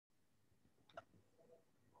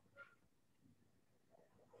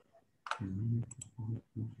Tu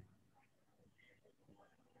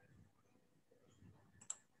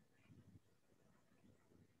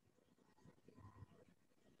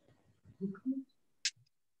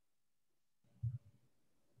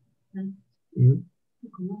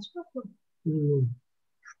commences pas, toi? Non,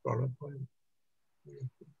 je parle pas.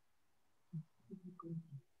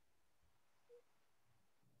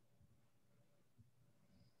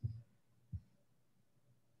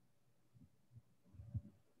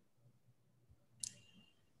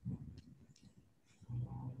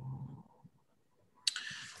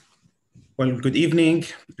 Well, good evening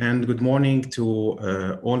and good morning to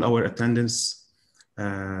all our attendants.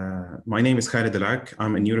 My name is Khaled Alak.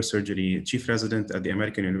 I'm a neurosurgery chief resident at the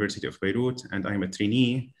American University of Beirut, and I'm a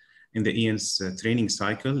trainee in the IANS training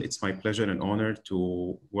cycle. It's my pleasure and honor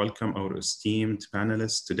to welcome our esteemed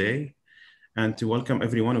panelists today and to welcome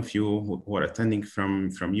every one of you who are attending from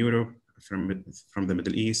Europe, from the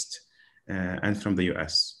Middle East, and from the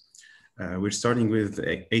US. We're starting with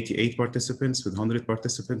 88 participants, with 100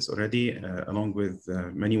 participants already, along with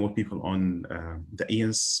many more people on the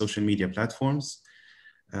IANS social media platforms.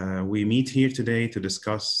 We meet here today to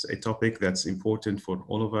discuss a topic that's important for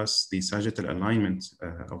all of us, the sagittal alignment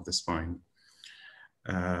of the spine.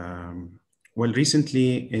 Well,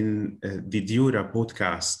 recently in the Dura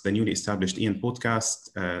podcast, the newly established IANS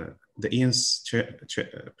podcast, the IANS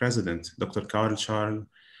president, Dr. Carl Scharrel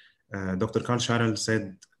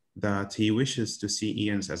said that he wishes to see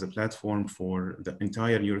IANS as a platform for the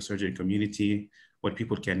entire neurosurgery community where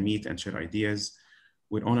people can meet and share ideas.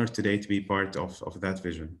 We're honored today to be part of that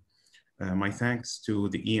vision. My thanks to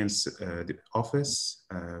the IANS office,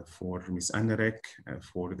 for Ms. Annarek,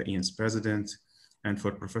 for the IANS president, and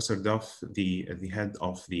for Professor Duff, the head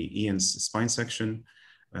of the IANS spine section,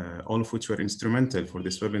 all of which were instrumental for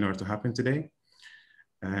this webinar to happen today.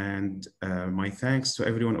 And my thanks to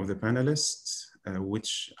every one of the panelists,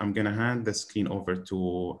 which I'm gonna hand the screen over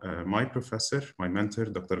to my professor, my mentor,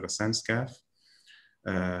 Dr. Ghassan Skaf,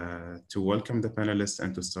 to welcome the panelists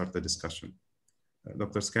and to start the discussion.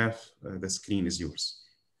 Dr. Skaf, the screen is yours.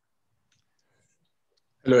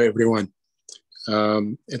 Hello, everyone.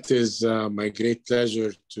 It is my great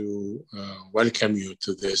pleasure to welcome you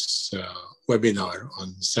to this webinar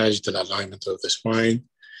on sagittal alignment of the spine,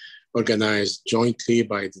 organized jointly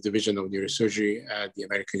by the Division of Neurosurgery at the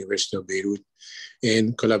American University of Beirut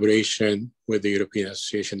in collaboration with the European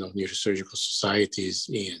Association of Neurosurgical Societies,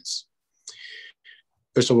 IANS.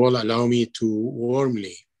 First of all, allow me to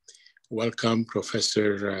warmly welcome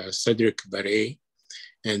Professor Cedric Barret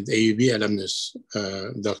and AUB alumnus,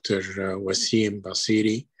 Dr. Wassim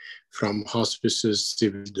Basiri from Hospices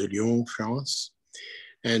Civil de Lyon, France,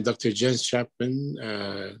 and Dr. Jens Chapman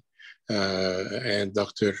and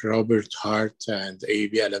Dr. Robert Hart and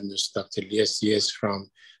AUB alumnus, Dr. Lies from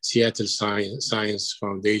Seattle Science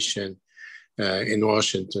Foundation in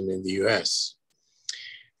Washington in the US.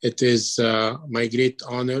 It is my great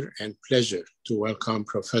honor and pleasure to welcome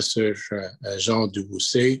Professor Jean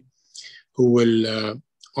Dubousset, who will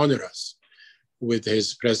honor us with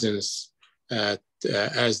his presence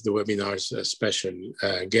as the webinar's special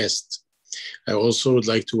guest. I also would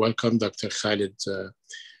like to welcome Dr. Khaled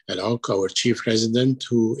Alak, our chief resident,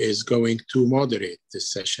 who is going to moderate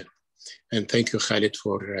this session. And thank you, Khaled,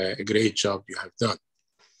 for a great job you have done.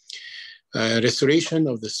 Restoration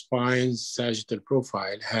of the spine's sagittal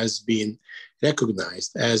profile has been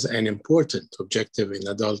recognized as an important objective in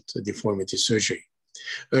adult deformity surgery.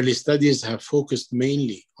 Early studies have focused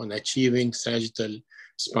mainly on achieving sagittal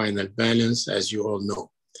spinal balance, as you all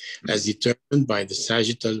know, as determined by the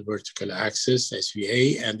sagittal vertical axis,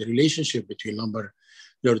 SVA, and the relationship between lumbar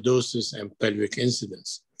lordosis and pelvic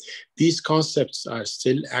incidence. These concepts are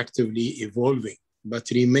still actively evolving,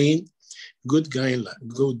 but remain good guidelines,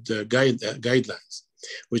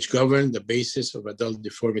 which govern the basis of adult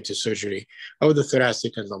deformity surgery of the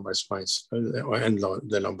thoracic and lumbar spines and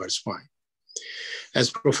the lumbar spine.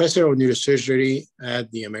 As professor of neurosurgery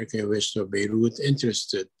at the American University of Beirut,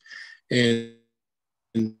 interested in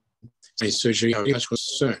surgery, I'm much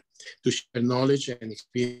concerned to share knowledge and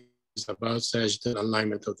experience about sagittal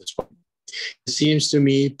alignment of the spine. It seems to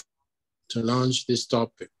me to launch this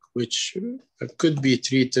topic, which could be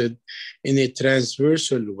treated in a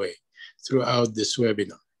transversal way throughout this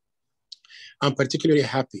webinar. I'm particularly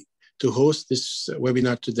happy to host this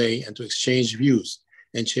webinar today and to exchange views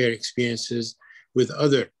and share experiences with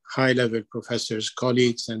other high-level professors,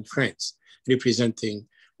 colleagues, and friends representing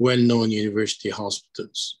well-known university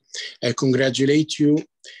hospitals. I congratulate you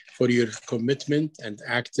for your commitment and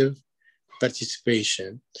active participation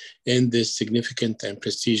in this significant and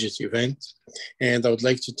prestigious event. And I would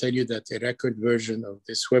like to tell you that a record version of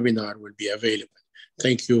this webinar will be available.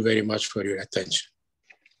 Thank you very much for your attention.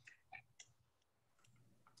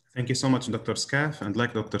 Thank you so much, Dr. Scaff. And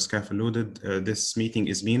like Dr. Scaff alluded, this meeting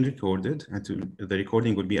is being recorded, and the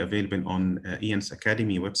recording will be available on Ian's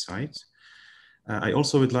Academy website. I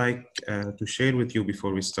also would like to share with you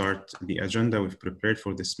before we start the agenda we've prepared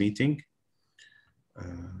for this meeting.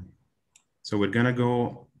 So we're gonna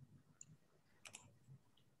go.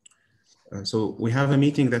 So we have a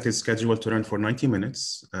meeting that is scheduled to run for 90 minutes.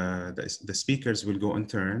 The speakers will go in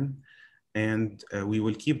turn, and we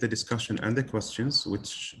will keep the discussion and the questions,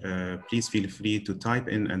 which please feel free to type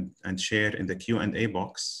in and share in the Q&A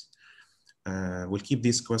box. We'll keep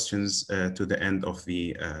these questions to the end of the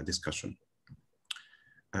discussion.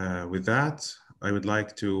 With that, I would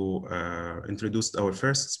like to introduce our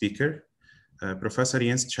first speaker, Professor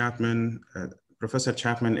Jens Chapman. Professor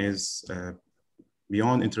Chapman is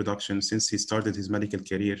beyond introduction since he started his medical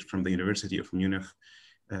career from the University of Munich.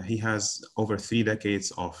 He has over 3 decades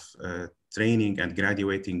of training and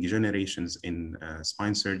graduating generations in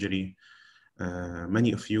spine surgery.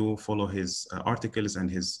 Many of you follow his articles and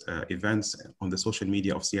his events on the social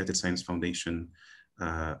media of Seattle Science Foundation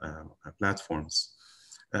platforms.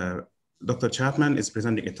 Dr. Chapman is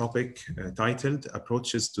presenting a topic titled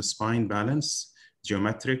Approaches to Spine Balance,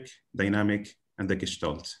 Geometric, Dynamic, and the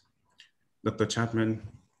Gestalt. Dr. Chapman,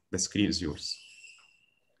 the screen is yours.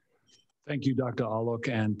 Thank you, Dr. Alok,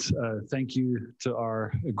 and thank you to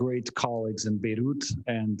our great colleagues in Beirut,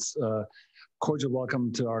 and cordial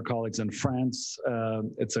welcome to our colleagues in France.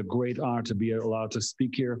 It's a great honor to be allowed to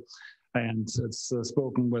speak here, and it's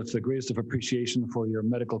spoken with the greatest of appreciation for your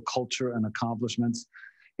medical culture and accomplishments.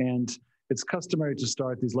 And it's customary to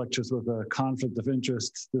start these lectures with a conflict of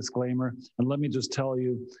interest disclaimer, and let me just tell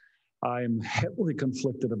you, I'm heavily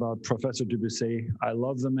conflicted about Professor Dubuisset. I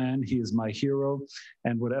love the man, he is my hero,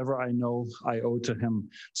 and whatever I know, I owe to him.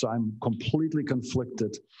 So I'm completely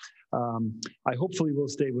conflicted. I hopefully will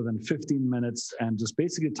stay within 15 minutes and just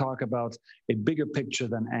basically talk about a bigger picture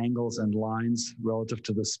than angles and lines relative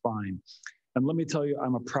to the spine. And let me tell you,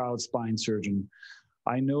 I'm a proud spine surgeon.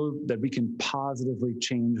 I know that we can positively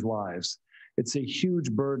change lives. It's a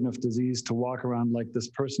huge burden of disease to walk around like this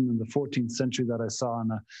person in the 14th century that I saw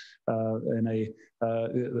in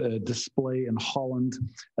a display in Holland.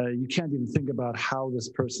 You can't even think about how this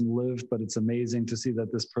person lived, but it's amazing to see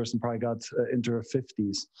that this person probably got into her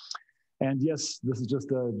 50s. And yes, this is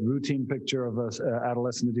just a routine picture of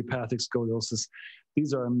adolescent idiopathic scoliosis.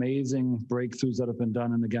 These are amazing breakthroughs that have been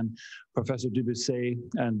done. And again, Professor Dubuisset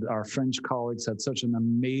and our French colleagues had such an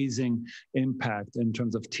amazing impact in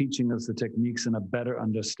terms of teaching us the techniques and a better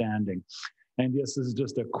understanding. And yes, this is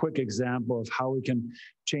just a quick example of how we can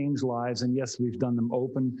change lives. And yes, we've done them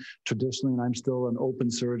open traditionally, and I'm still an open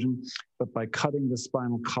surgeon, but by cutting the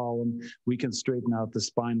spinal column, we can straighten out the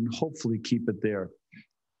spine and hopefully keep it there.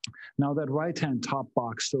 Now, that right-hand top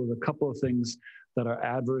box shows a couple of things that are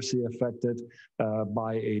adversely affected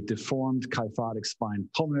by a deformed kyphotic spine: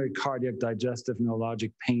 pulmonary, cardiac, digestive,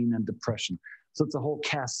 neurologic, pain, and depression. So it's a whole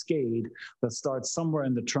cascade that starts somewhere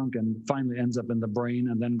in the trunk and finally ends up in the brain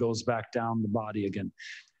and then goes back down the body again.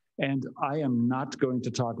 And I am not going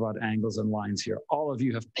to talk about angles and lines here. All of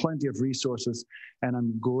you have plenty of resources, and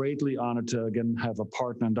I'm greatly honored to again have a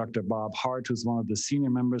partner, Dr. Bob Hart, who's one of the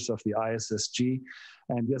senior members of the ISSG.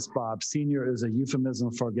 And yes, Bob, senior is a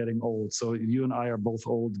euphemism for getting old. So you and I are both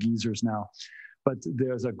old geezers now. But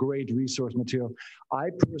there's a great resource material. I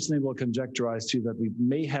personally will conjecturize to you that we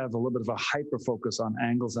may have a little bit of a hyper focus on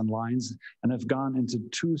angles and lines and have gone into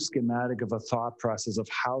too schematic of a thought process of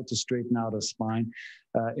how to straighten out a spine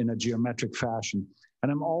in a geometric fashion.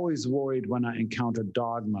 And I'm always worried when I encounter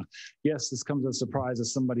dogma. Yes, this comes as a surprise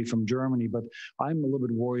as somebody from Germany, but I'm a little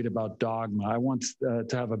bit worried about dogma. I want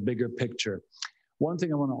to have a bigger picture. One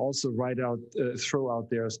thing I want to also throw out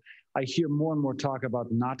there is I hear more and more talk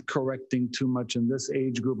about not correcting too much in this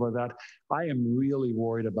age group or that. I am really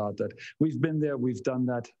worried about that. We've been there, we've done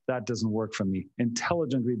that. That doesn't work for me.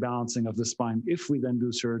 Intelligent rebalancing of the spine, if we then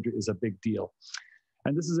do surgery, is a big deal.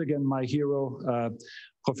 And this is, again, my hero,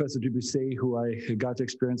 Professor Dubuisset, who I got to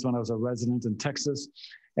experience when I was a resident in Texas.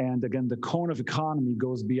 And again, the cone of economy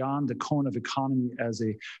goes beyond the cone of economy as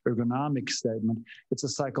a ergonomic statement. It's a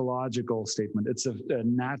psychological statement. It's a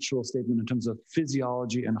natural statement in terms of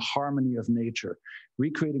physiology and harmony of nature.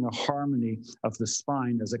 Recreating a harmony of the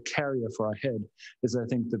spine as a carrier for our head is, I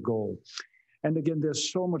think, the goal. And again,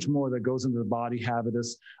 there's so much more that goes into the body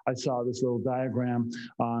habitus. I saw this little diagram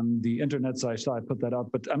on the internet, so I thought I'd put that up,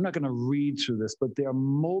 but I'm not going to read through this, but there are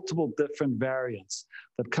multiple different variants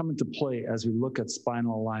that come into play as we look at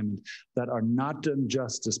spinal alignment that are not done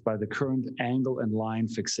justice by the current angle and line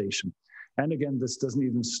fixation. And again, this doesn't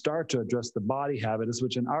even start to address the body habitus,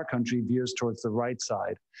 which in our country veers towards the right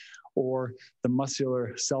side, or the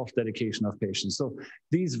muscular self-dedication of patients. So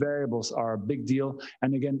these variables are a big deal.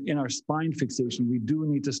 And again, in our spine fixation, we do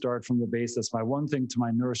need to start from the base. That's my one thing to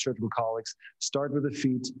my neurosurgical colleagues. Start with the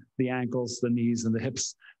feet, the ankles, the knees, and the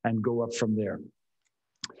hips, and go up from there.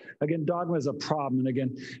 Again, dogma is a problem. And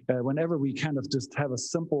again, whenever we kind of just have a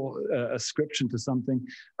simple ascription to something,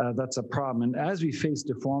 that's a problem. And as we face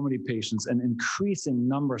deformity patients, and increasing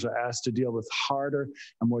numbers are asked to deal with harder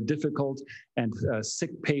and more difficult and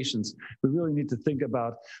sick patients, we really need to think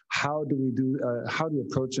about how do we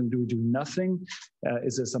approach them? Do we do nothing?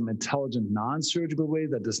 Is there some intelligent non-surgical way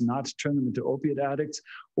that does not turn them into opiate addicts?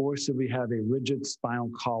 Or should we have a rigid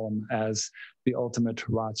spinal column as the ultimate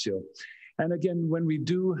ratio? And again, when we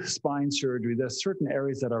do spine surgery, there are certain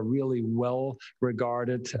areas that are really well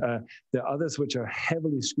regarded. There are others which are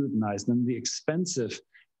heavily scrutinized, and the expensive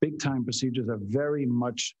big-time procedures are very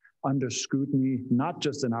much under scrutiny, not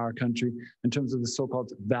just in our country, in terms of the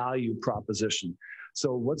so-called value proposition.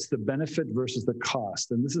 So what's the benefit versus the cost?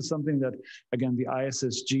 And this is something that, again, the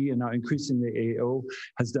ISSG and now increasingly AO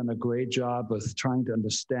has done a great job of trying to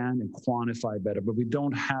understand and quantify better, but we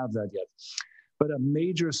don't have that yet. But a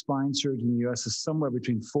major spine surgery in the US is somewhere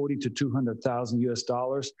between 40 to 200,000 US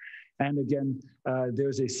dollars. And again,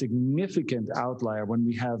 there's a significant outlier when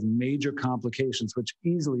we have major complications, which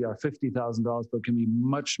easily are $50,000, but can be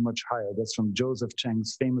much, much higher. That's from Joseph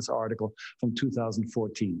Cheng's famous article from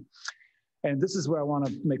 2014. And this is where I want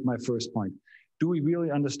to make my first point. Do we really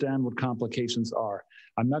understand what complications are?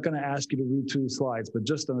 I'm not going to ask you to read 2 slides, but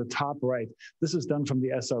just on the top right, this is done from the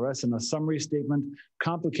SRS in a summary statement.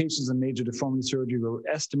 Complications in major deformity surgery were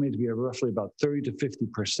estimated to be roughly about 30 to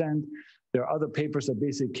 50%. There are other papers that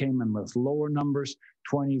basically came in with lower numbers,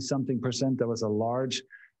 20-something%. That was a large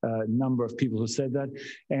number of people who said that.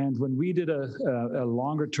 And when we did a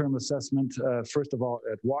longer term assessment, first of all,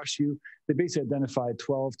 at WashU, they basically identified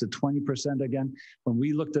 12 to 20% again. When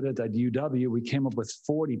we looked at it at UW, we came up with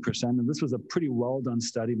 40%. And this was a pretty well done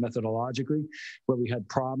study methodologically, where we had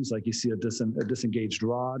problems like you see a disengaged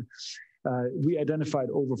rod. We identified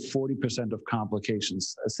over 40% of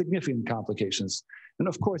complications, significant complications. And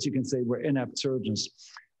of course, you can say we're inept surgeons.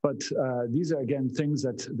 But these are, again, things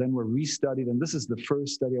that then were restudied. And this is the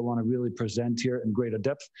first study I want to really present here in greater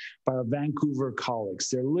depth by our Vancouver colleagues.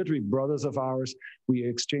 They're literally brothers of ours. We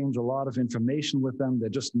exchange a lot of information with them. They're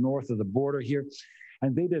just north of the border here.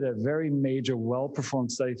 And they did a very major,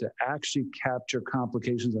 well-performed study to actually capture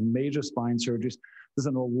complications in major spine surgeries. This is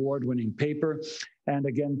an award-winning paper. And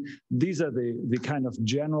again, these are the kind of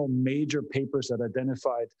general major papers that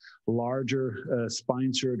identified larger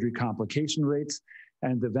spine surgery complication rates.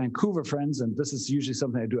 And the Vancouver friends, and this is usually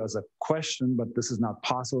something I do as a question, but this is not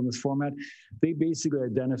possible in this format, they basically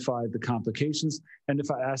identified the complications. And if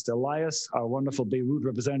I asked Elias, our wonderful Beirut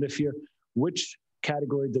representative here, which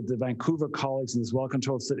category did the Vancouver colleagues in this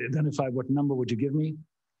well-controlled study identify, what number would you give me?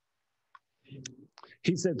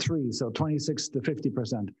 He said 3, so 26 to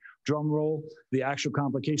 50%. Drum roll, the actual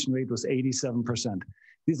complication rate was 87%.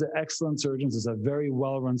 These are excellent surgeons. It's a very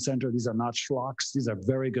well-run center. These are not schlocks. These are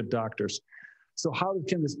very good doctors. So how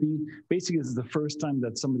can this be? Basically, this is the first time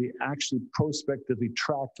that somebody actually prospectively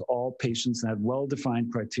tracked all patients and had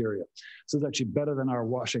well-defined criteria. So it's actually better than our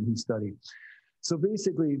Washington study. So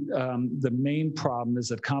basically, the main problem is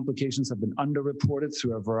that complications have been underreported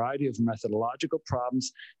through a variety of methodological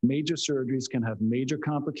problems. Major surgeries can have major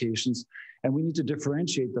complications, and we need to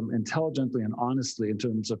differentiate them intelligently and honestly in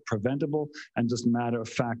terms of preventable and just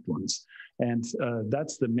matter-of-fact ones. And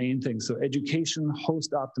that's the main thing. So education,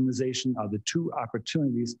 host optimization are the 2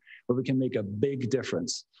 opportunities where we can make a big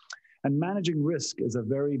difference. And managing risk is a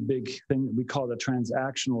very big thing. We call it a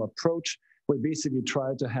transactional approach. We basically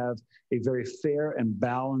try to have a very fair and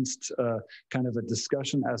balanced kind of a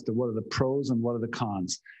discussion as to what are the pros and what are the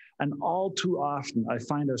cons. And all too often, I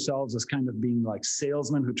find ourselves as kind of being like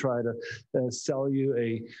salesmen who try to sell you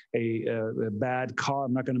a bad car.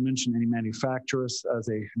 I'm not going to mention any manufacturers as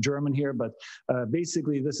a German here, but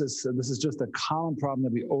basically this is just a common problem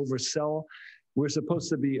that we oversell. We're supposed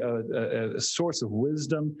to be a source of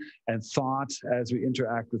wisdom and thought as we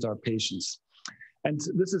interact with our patients. And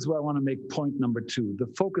this is where I want to make point number 2.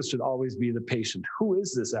 The focus should always be the patient. Who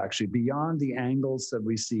is this actually beyond the angles that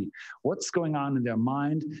we see? What's going on in their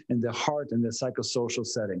mind, in their heart, in their psychosocial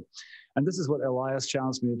setting? And this is what Elias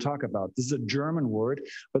challenged me to talk about. This is a German word,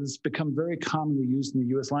 but it's become very commonly used in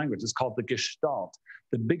the US language. It's called the Gestalt,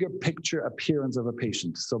 the bigger picture appearance of a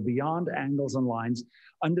patient. So beyond angles and lines,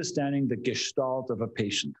 understanding the Gestalt of a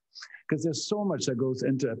patient. Because there's so much that goes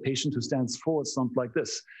into a patient who stands forward something like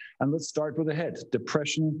this. And let's start with the head.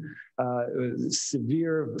 Depression,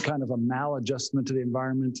 severe kind of a maladjustment to the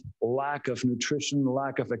environment, lack of nutrition,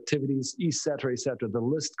 lack of activities, et cetera, et cetera. The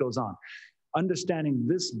list goes on. Understanding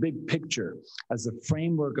this big picture as the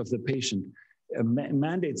framework of the patient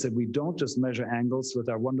mandates that we don't just measure angles with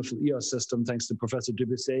our wonderful EOS system, thanks to Professor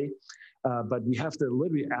Dubussy, but we have to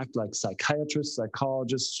literally act like psychiatrists,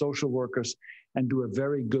 psychologists, social workers, and do a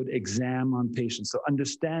very good exam on patients. So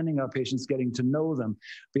understanding our patients, getting to know them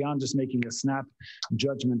beyond just making a snap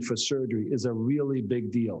judgment for surgery is a really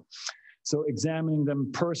big deal. So examining them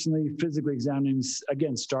personally, physically examining,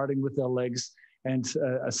 again, starting with their legs, and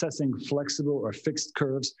assessing flexible or fixed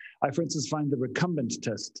curves. I, for instance, find the recumbent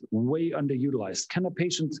test way underutilized. Can a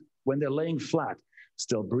patient, when they're laying flat,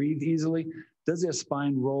 still breathe easily? Does their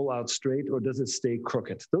spine roll out straight or does it stay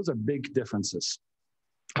crooked? Those are big differences.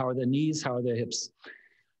 How are their knees? How are their hips?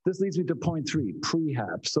 This leads me to point 3,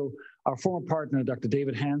 prehab. So our former partner, Dr.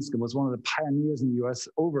 David Hanscom, was one of the pioneers in the US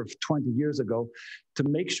over 20 years ago to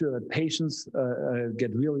make sure that patients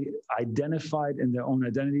get really identified in their own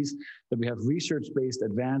identities, that we have research-based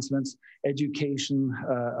advancements, education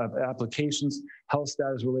of applications, health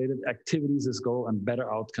status related activities as goal, and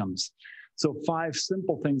better outcomes. So 5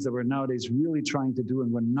 simple things that we're nowadays really trying to do,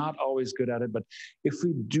 and we're not always good at it, but if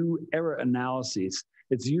we do error analyses,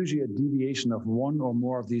 it's usually a deviation of one or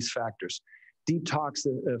more of these factors.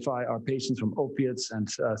 Detoxify our patients from opiates and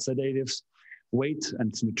sedatives, weight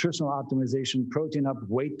and nutritional optimization, protein up,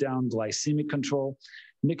 weight down, glycemic control.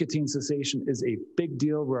 Nicotine cessation is a big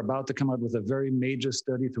deal. We're about to come out with a very major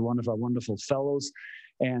study through one of our wonderful fellows,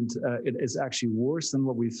 and it is actually worse than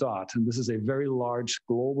what we thought. And this is a very large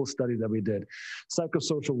global study that we did.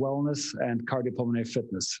 Psychosocial wellness and cardiopulmonary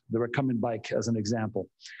fitness, the recumbent bike as an example.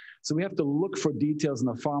 So we have to look for details in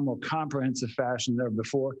a far more comprehensive fashion than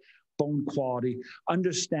before. Bone quality,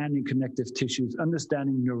 understanding connective tissues,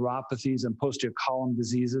 understanding neuropathies and posterior column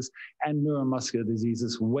diseases and neuromuscular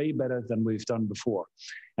diseases way better than we've done before.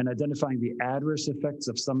 And identifying the adverse effects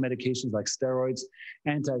of some medications like steroids,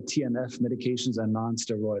 anti-TNF medications, and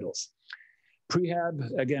non-steroidals.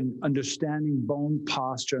 Prehab, again, understanding bone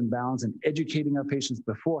posture and balance and educating our patients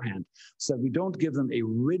beforehand so that we don't give them a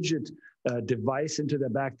rigid device into their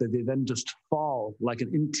back that they then just fall like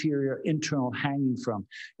an internal hanging from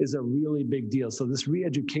is a really big deal. So this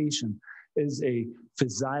re-education is a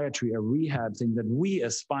physiatry, a rehab thing that we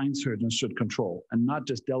as spine surgeons should control and not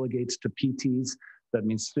just delegate to PTs, that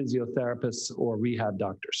means physiotherapists or rehab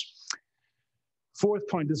doctors. 4th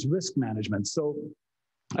point is risk management. So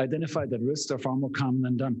identified that risks are far more common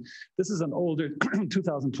than done. This is an older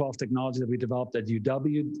 2012 technology that we developed at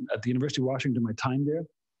UW, at the University of Washington, my time there.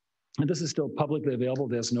 And this is still publicly available.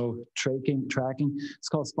 There's no tracking. It's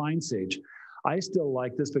called SpineSage. I still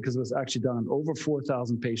like this because it was actually done on over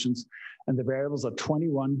 4,000 patients, and the variables are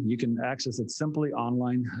 21. You can access it simply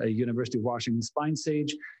online at University of Washington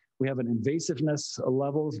SpineSage. We have an invasiveness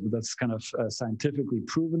level that's kind of scientifically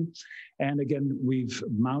proven. And again, we've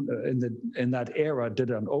in that era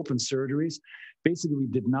did it on open surgeries. Basically, we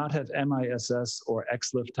did not have MISS or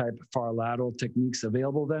XLIF type far lateral techniques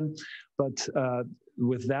available then. But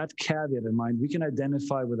with that caveat in mind, we can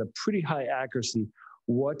identify with a pretty high accuracy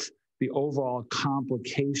what the overall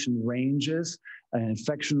complication range is,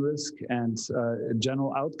 infection risk, and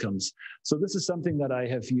general outcomes. So this is something that I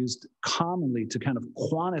have used commonly to kind of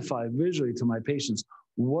quantify visually to my patients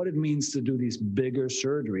what it means to do these bigger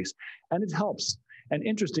surgeries. And it helps. And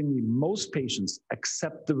interestingly, most patients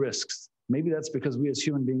accept the risks. Maybe that's because we as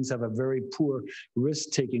human beings have a very poor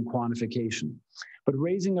risk-taking quantification. But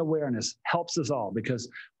raising awareness helps us all because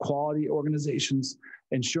quality organizations,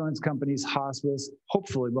 insurance companies, hospitals,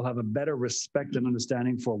 hopefully will have a better respect and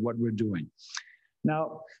understanding for what we're doing.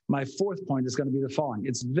 Now, my 4th point is going to be the following.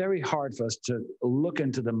 It's very hard for us to look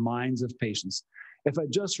into the minds of patients. If I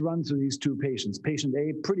just run through these 2 patients, patient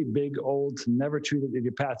A, pretty big, old, never treated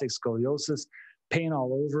idiopathic scoliosis, pain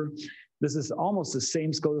all over. This is almost the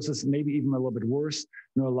same scoliosis, maybe even a little bit worse,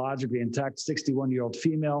 neurologically intact, 61-year-old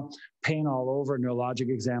female, pain all over, neurologic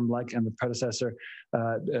exam like and the predecessor,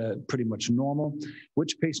 pretty much normal.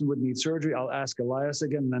 Which patient would need surgery? I'll ask Elias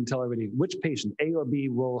again and then tell everybody, which patient, A or B,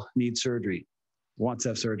 will need surgery, wants to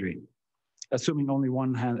have surgery, assuming only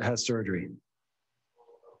one has surgery.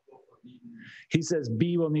 He says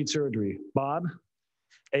B will need surgery. Bob,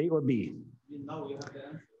 A or B? Now we have the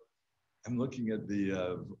answer. I'm looking at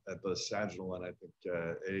the sagittal, and I think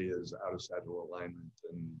A is out of sagittal alignment,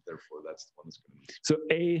 and therefore that's the one that's going to be. So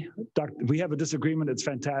A, we have a disagreement. It's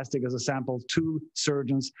fantastic as a sample. Two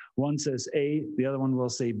surgeons, one says A, the other one will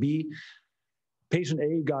say B. Patient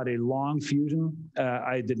A got a long fusion.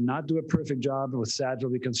 I did not do a perfect job with sagittal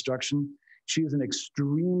reconstruction. She is an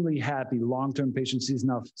extremely happy long-term patient. She's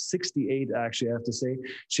now 68, actually, I have to say.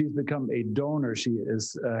 She's become a donor. She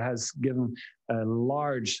has given a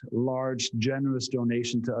large, generous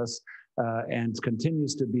donation to us and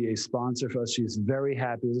continues to be a sponsor for us. She's very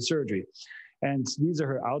happy with the surgery. And these are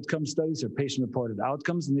her outcome studies, her patient-reported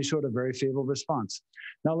outcomes, and they showed a very favorable response.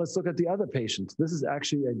 Now let's look at the other patient. This is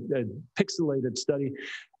actually a pixelated study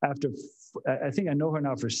after, I think I know her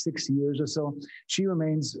now for 6 years or so. She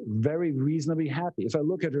remains very reasonably happy. If I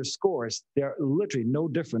look at her scores, they're literally no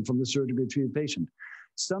different from the surgically treated patient.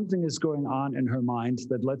 Something is going on in her mind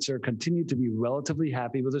that lets her continue to be relatively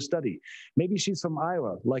happy with her study. Maybe she's from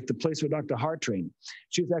Iowa, like the place where Dr. Hart trained.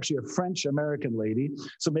 She's actually a French-American lady,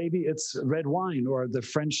 so maybe it's red wine or the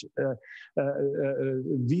French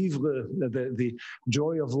vivre, the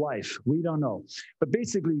joy of life. We don't know. But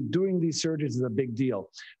basically, doing these surgeries is a big deal.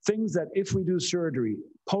 Things that if we do surgery,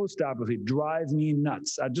 post-operatively drive me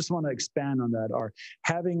nuts. I just want to expand on that, are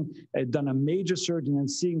having done a major surgery and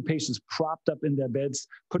seeing patients propped up in their beds,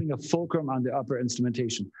 putting a fulcrum on the upper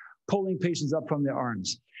instrumentation, pulling patients up from their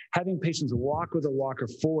arms, having patients walk with a walker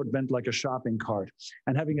forward bent like a shopping cart,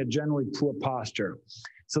 and having a generally poor posture.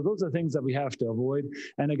 So those are things that we have to avoid.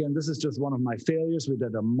 And again, this is just one of my failures. We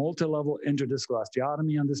did a multi-level interdiscal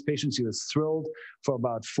osteotomy on this patient. She was thrilled for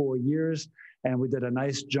about 4 years. And we did a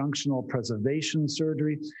nice junctional preservation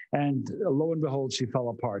surgery. And lo and behold, she fell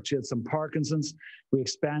apart. She had some Parkinson's. We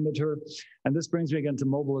expanded her. And this brings me again to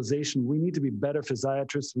mobilization. We need to be better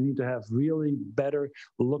physiatrists. We need to have really better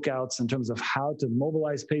lookouts in terms of how to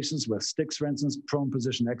mobilize patients with sticks, for instance, prone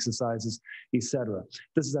position exercises, etc.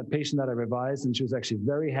 This is that patient that I revised, and she was actually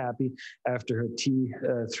very happy after her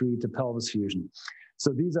T3 to pelvis fusion.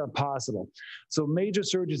 So these are possible. So major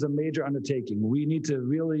surgery is a major undertaking. We need to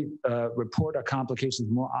really report our complications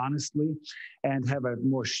more honestly and have a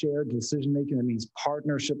more shared decision-making. That means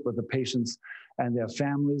partnership with the patients and their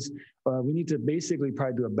families. We need to basically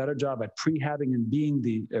probably do a better job at prehabbing and being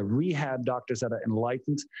the rehab doctors that are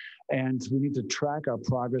enlightened. And we need to track our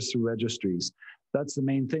progress through registries. That's the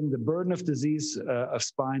main thing. The burden of disease of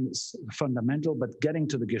spine is fundamental, but getting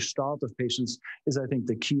to the gestalt of patients is, I think,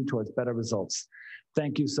 the key towards better results.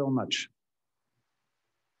 Thank you so much.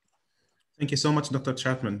 Thank you so much, Dr.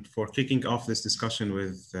 Chapman, for kicking off this discussion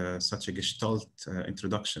with such a gestalt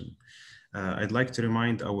introduction. I'd like to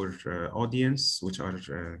remind our audience, which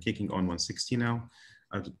are kicking on 160 now,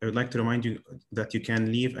 I would like to remind you that you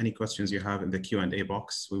can leave any questions you have in the Q&A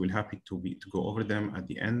box. We will be happy to go over them at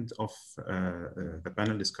the end of the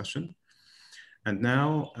panel discussion. And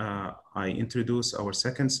now I introduce our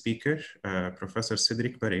second speaker, Professor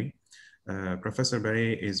Cédric Barré. Professor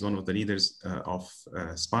Barré is one of the leaders of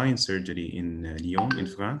spine surgery in Lyon, in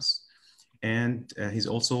France. And he's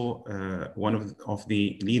also one of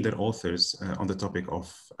the leader authors on the topic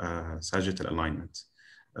of sagittal alignment.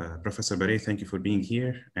 Professor Barré, thank you for being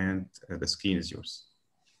here, and the screen is yours.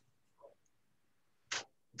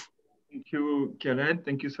 Thank you, Khaled.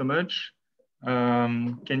 Thank you so much.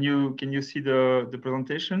 Can you see the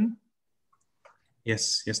presentation?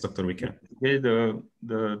 Yes, Doctor, we can. Okay,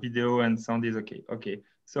 the video and sound is okay. Okay,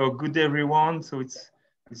 so good day, everyone. So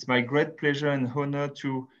it's my great pleasure and honor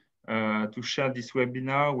to share this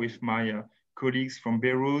webinar with my colleagues from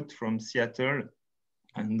Beirut, from Seattle,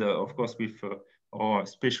 and of course with our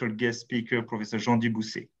special guest speaker, Professor Jean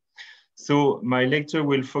Dubousset. So my lecture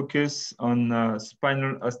will focus on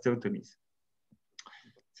spinal osteotomies.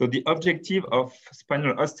 So the objective of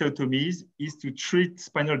spinal osteotomies is to treat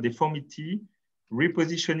spinal deformity,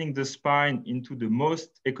 repositioning the spine into the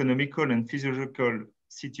most economical and physiological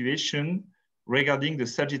situation regarding the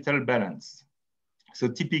sagittal balance. So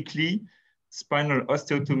typically, spinal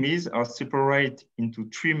osteotomies are separated into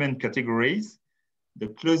three main categories: the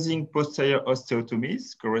closing posterior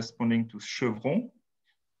osteotomies corresponding to chevron,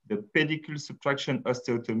 the pedicule subtraction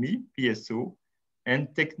osteotomy, PSO,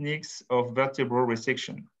 and techniques of vertebral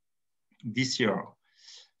resection, VCR.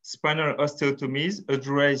 Spinal osteotomies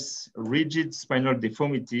address rigid spinal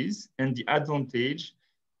deformities, and the advantage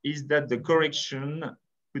is that the correction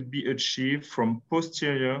could be achieved from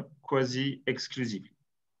posterior quasi-exclusively.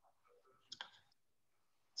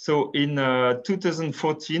 So in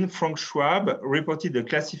 2014, Frank Schwab reported a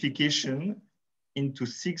classification into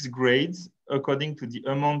 6 grades according to the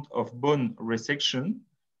amount of bone resection,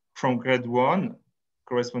 from grade 1,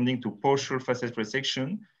 corresponding to partial facet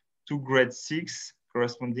resection, to grade 6,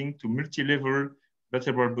 corresponding to multi-level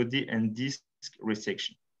vertebral body and disc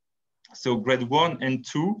resection. So grade 1 and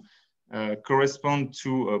 2 correspond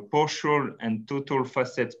to a partial and total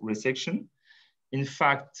facet resection. In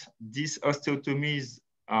fact, these osteotomies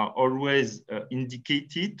are always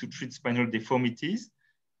indicated to treat spinal deformities,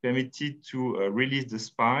 permitted to release the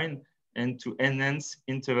spine and to enhance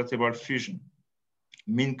intervertebral fusion.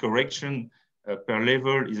 Mean correction per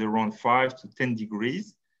level is around 5 to 10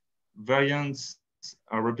 degrees. Variants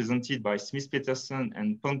are represented by Smith-Peterson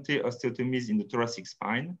and Ponte osteotomies in the thoracic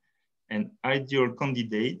spine, and ideal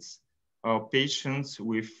candidates are patients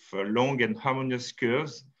with long and harmonious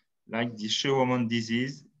curves like the Scheuermann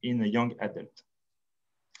disease in a young adult.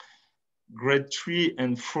 Grade 3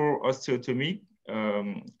 and 4 osteotomy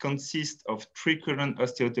consist of tricolon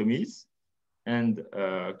osteotomies and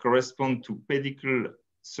correspond to pedicle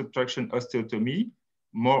subtraction osteotomy,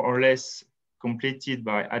 more or less completed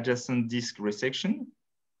by adjacent disc resection.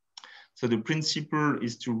 So the principle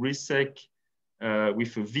is to resect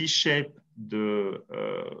with a V shape the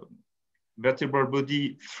vertebral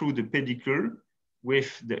body through the pedicle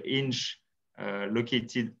with the hinge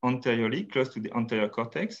located anteriorly, close to the anterior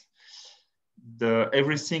cortex.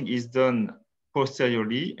 Everything is done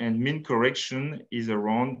posteriorly, and mean correction is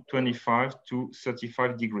around 25 to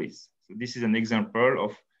 35 degrees. So this is an example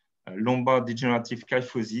of lumbar degenerative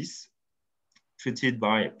kyphosis treated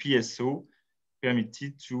by PSO,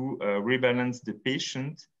 permitted to rebalance the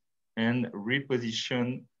patient and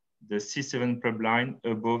reposition the C7 plumb line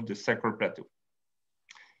above the sacral plateau.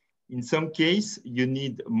 In some case, you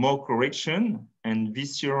need more correction and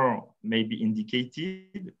VCR may be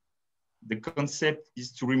indicated. The concept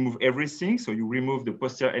is to remove everything. So you remove the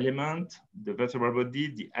posterior element, the vertebral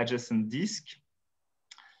body, the adjacent disc.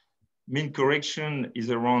 Mean correction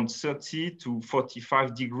is around 30 to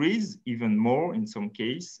 45 degrees, even more in some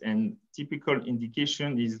case. And typical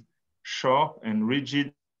indication is sharp and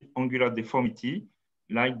rigid angular deformity,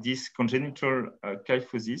 like this congenital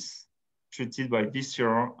kyphosis treated by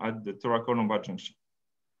VCR at the thoracolumbar junction.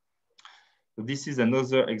 So this is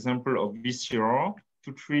another example of VCR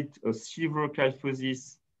to treat a severe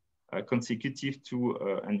kyphosis consecutive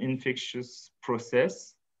to an infectious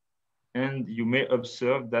process. And you may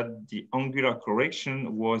observe that the angular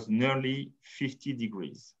correction was nearly 50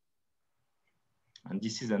 degrees. And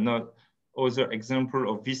this is another example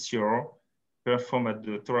of VCR performed at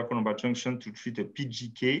the thoracolumbar junction to treat a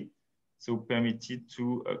PGK, so permitted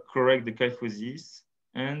to correct the kyphosis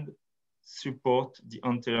and support the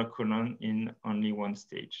anterior colon in only one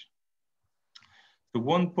stage. The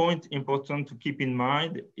one point important to keep in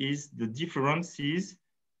mind is the differences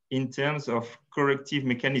in terms of corrective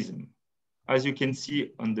mechanism. As you can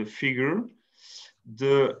see on the figure,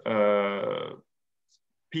 the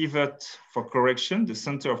pivot for correction, the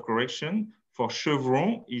center of correction for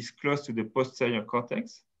chevron is close to the posterior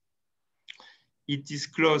cortex. It is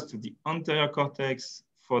close to the anterior cortex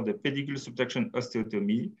for the pedicle subtraction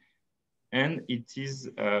osteotomy, and it is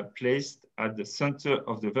placed at the center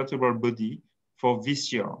of the vertebral body for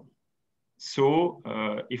VCR. So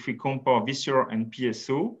if we compare VCR and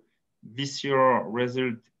PSO, VCR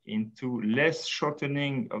results into less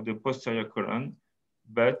shortening of the posterior colon,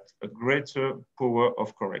 but a greater power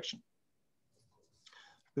of correction.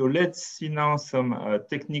 So let's see now some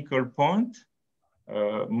technical points,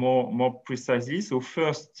 more precisely. So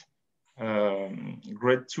first,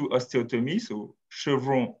 grade 2 osteotomy, so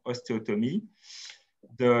chevron osteotomy.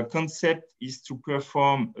 The concept is to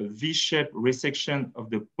perform a V-shaped resection of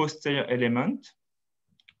the posterior element,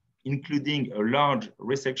 including a large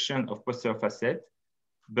resection of posterior facet,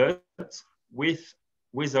 but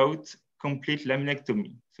without complete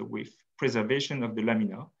laminectomy, so with preservation of the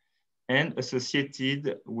lamina and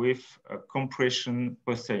associated with a compression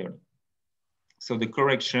posteriorly. So the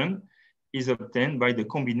correction is obtained by the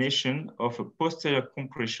combination of a posterior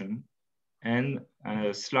compression and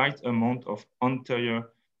a slight amount of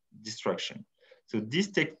anterior distraction. So this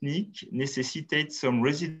technique necessitates some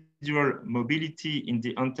residual mobility in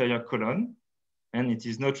the anterior colon, and it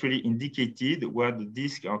is not really indicated where the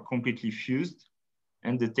discs are completely fused,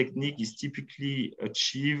 and the technique is typically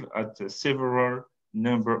achieved at several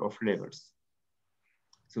number of levels.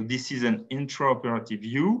 So this is an intraoperative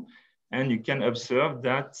view, and you can observe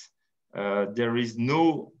that there is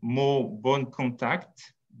no more bone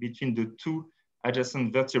contact between the two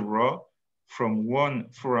adjacent vertebrae from one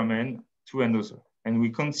foramen to another. And we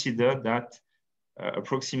consider that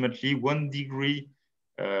approximately 1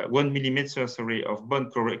 millimeter of bone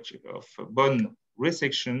correction, of bone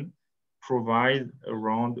resection provide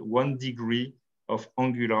around 1 degree of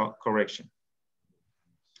angular correction.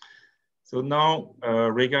 So now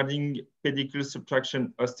regarding pedicle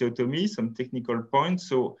subtraction osteotomy, some technical points.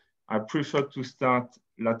 So I prefer to start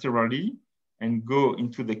laterally and go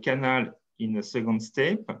into the canal in a second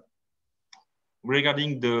step.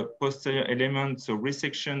 Regarding the posterior element, so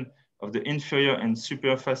resection of the inferior and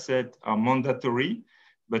superior facet are mandatory,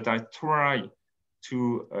 but I try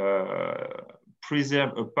to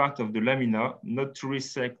preserve a part of the lamina, not to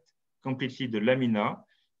resect completely the lamina,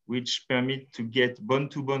 which permit to get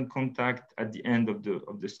bone-to-bone contact at the end of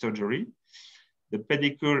the surgery. The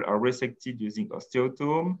pedicles are resected using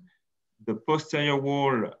osteotome. The posterior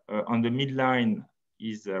wall on the midline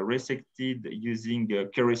is resected using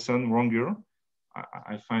Kerrison Wrangler.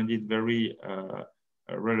 I find it very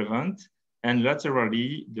relevant. And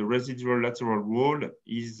laterally, the residual lateral wall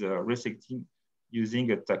is resected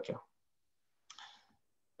using a TACA.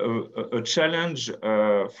 A challenge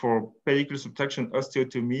for pedicle subtraction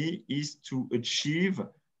osteotomy is to achieve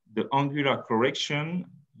the angular correction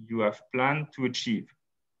you have planned to achieve.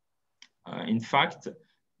 In fact,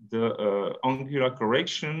 the angular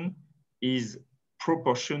correction is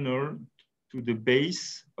proportional to the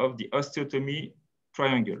base of the osteotomy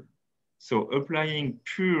triangle. So applying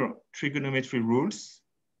pure trigonometry rules,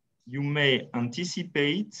 you may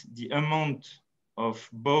anticipate the amount of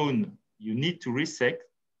bone you need to resect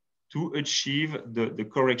to achieve the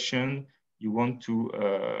correction you want to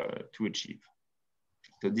achieve.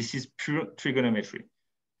 So this is pure trigonometry.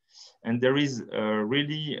 And there is a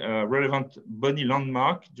really relevant bony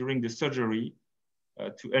landmark during the surgery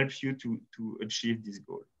to help you to achieve this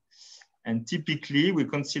goal. And typically, we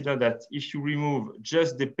consider that if you remove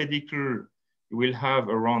just the pedicle, you will have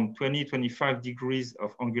around 20-25 degrees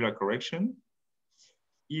of angular correction.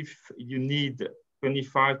 If you need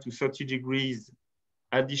 25 to 30 degrees,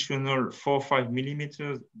 additional 4 or 5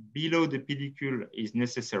 millimeters below the pedicule is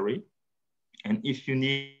necessary. And if you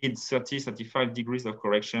need 30-35 degrees of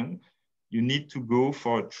correction, you need to go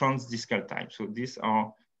for a transdiscal type. So these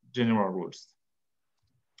are general rules.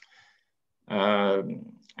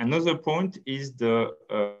 Another point is the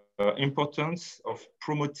importance of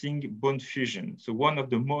promoting bone fusion. So one of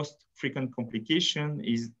the most frequent complications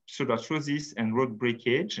is pseudarthrosis and rod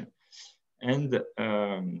breakage. And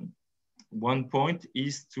one point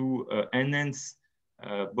is to enhance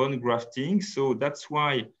bone grafting. So that's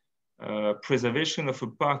why preservation of a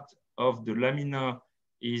part of the lamina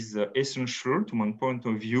is essential to one point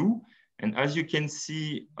of view. And as you can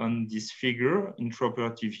see on this figure,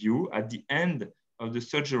 intraoperative view, at the end of the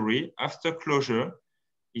surgery, after closure,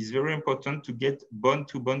 it's very important to get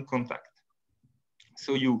bone-to-bone contact.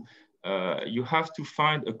 So you have to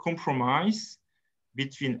find a compromise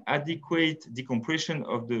between adequate decompression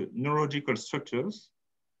of the neurological structures,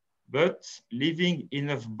 but leaving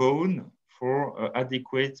enough bone for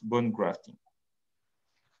adequate bone grafting.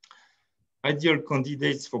 Ideal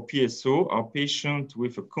candidates for PSO are patients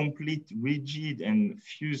with a complete rigid and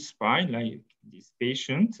fused spine, like this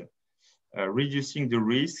patient, reducing the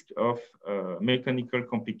risk of mechanical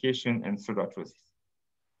complication and pseudarthrosis.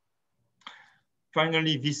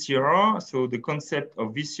 Finally, VCR. So the concept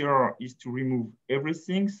of VCR is to remove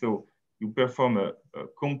everything. So you perform a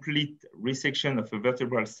complete resection of a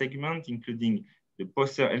vertebral segment, including the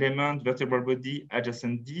posterior element, vertebral body,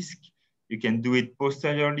 adjacent disc. You can do it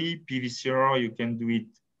posteriorly, PVCR. You can do it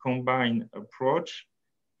combined approach,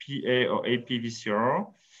 PA or AP VCR.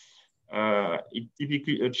 It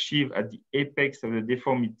typically achieved at the apex of the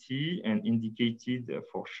deformity and indicated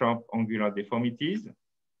for sharp angular deformities.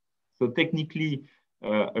 So technically,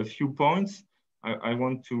 a few points I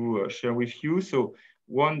want to share with you. So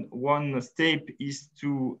one step is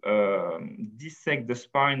to dissect the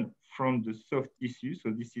spine from the soft tissue.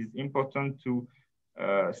 So this is important to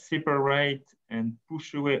separate and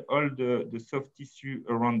push away all the soft tissue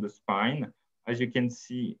around the spine, as you can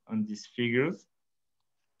see on these figures.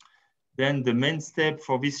 Then the main step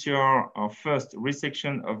for VCR are first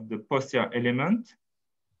resection of the posterior element,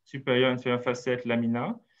 superior inferior facet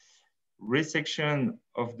lamina, resection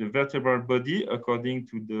of the vertebral body according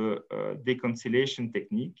to the deconciliation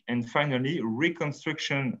technique, and finally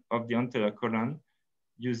reconstruction of the anterior column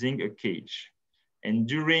using a cage. And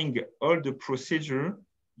during all the procedure,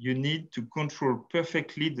 you need to control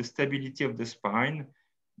perfectly the stability of the spine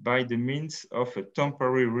by the means of a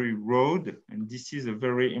temporary rod. And this is a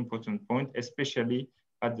very important point, especially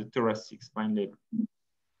at the thoracic spine level.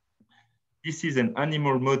 This is an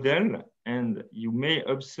animal model, and you may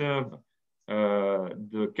observe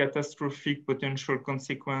the catastrophic potential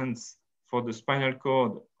consequence for the spinal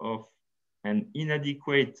cord of an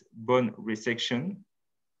inadequate bone resection.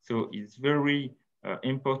 So it's very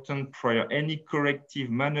important prior any corrective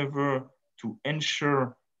maneuver to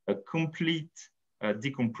ensure a complete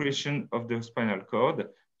decompression of the spinal cord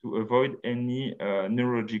to avoid any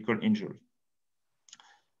neurological injury.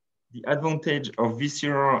 The advantage of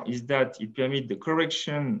VCR is that it permits the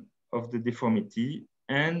correction of the deformity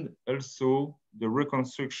and also the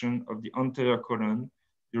reconstruction of the anterior colon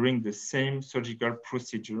during the same surgical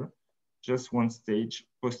procedure, just one stage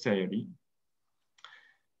posteriorly.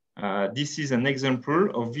 This is an example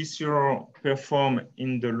of VCR performed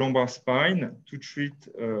in the lumbar spine to treat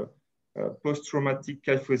post-traumatic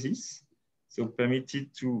kyphosis. So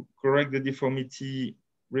permitted to correct the deformity,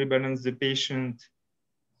 rebalance the patient,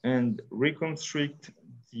 and reconstruct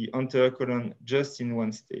the anterior colon just in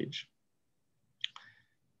one stage.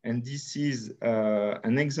 And this is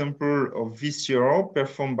an example of VCR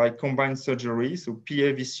performed by combined surgery, so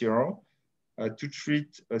PA VCR, to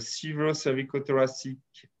treat a severe cervicothoracic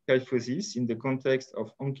kyphosis in the context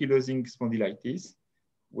of ankylosing spondylitis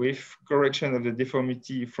with correction of the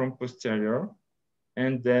deformity from posterior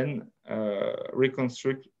and then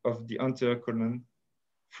reconstruct of the anterior colon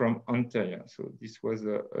from anterior. So this was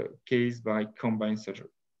a case by combined surgery.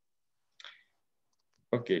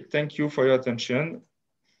 Okay, thank you for your attention.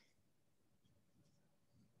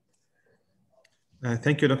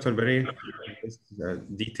 Thank you, Dr. Berry. This is a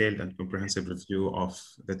detailed and comprehensive review of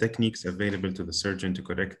the techniques available to the surgeon to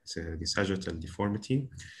correct the sagittal deformity.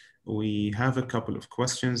 We have a couple of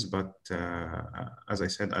questions, but as I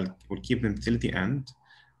said, we'll keep them till the end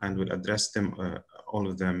and we'll address them, all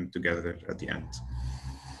of them together at the end.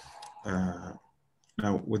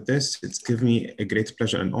 Now, with this, it's given me a great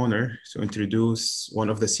pleasure and honor to introduce one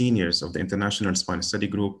of the seniors of the International Spine Study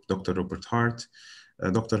Group, Dr. Robert Hart.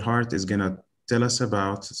 Dr. Hart is going to tell us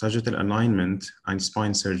about sagittal alignment and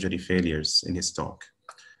spine surgery failures in his talk.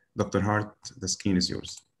 Dr. Hart, the screen is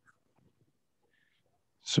yours.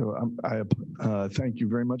 So thank you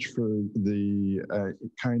very much for the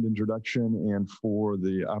kind introduction and for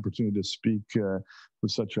the opportunity to speak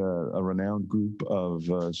with such a renowned group of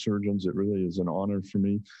surgeons. It really is an honor for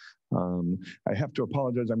me. I have to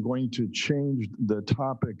apologize. I'm going to change the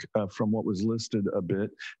topic from what was listed a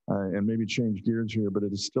bit and maybe change gears here, but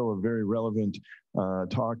it is still a very relevant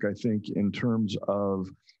talk, I think, in terms of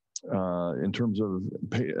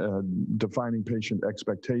defining patient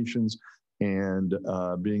expectations and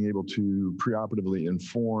being able to preoperatively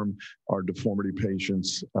inform our deformity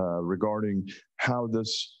patients regarding how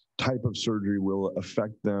this type of surgery will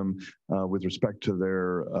affect them with respect to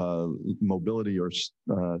their mobility or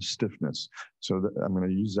stiffness. So I'm going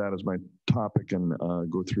to use that as my topic and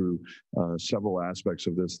go through several aspects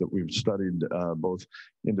of this that we've studied both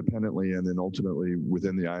independently and then ultimately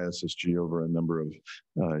within the ISSG over a number of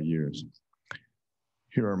years.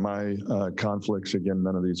 Here are my conflicts. Again,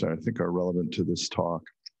 none of these I think are relevant to this talk.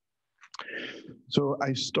 So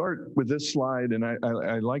I start with this slide, and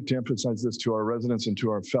I like to emphasize this to our residents and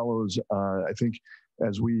to our fellows. I think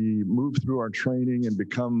as we move through our training and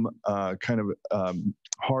become kind of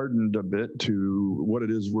hardened a bit to what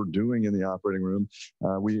it is we're doing in the operating room,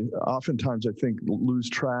 we oftentimes, I think, lose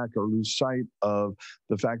track or lose sight of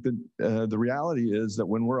the fact that the reality is that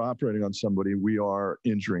when we're operating on somebody, we are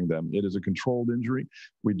injuring them. It is a controlled injury.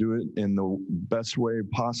 We do it in the best way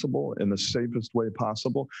possible, in the safest way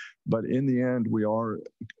possible. But in the end, we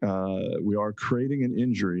are creating an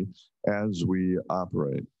injury as we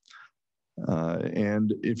operate.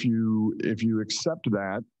 And if you accept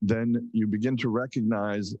that, then you begin to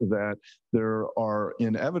recognize that there are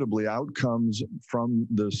inevitably outcomes from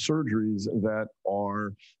the surgeries that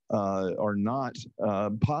are not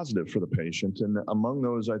positive for the patient. And among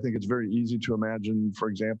those, I think it's very easy to imagine, for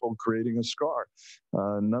example, creating a scar.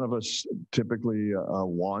 None of us typically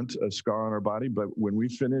want a scar on our body, but when we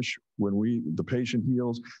finish, the patient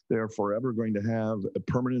heals, they are forever going to have a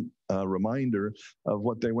permanent reminder of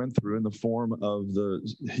what they went through in the form of the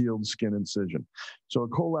healed skin incision. So a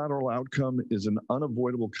collateral outcome is an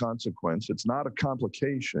unavoidable consequence. It's not a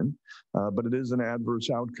complication, but it is an adverse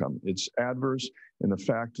outcome. It's adverse in the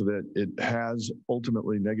fact that it has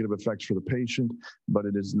ultimately negative effects for the patient, but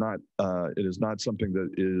it is not something that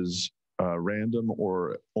is random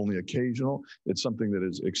or only occasional. It's something that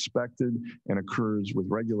is expected and occurs with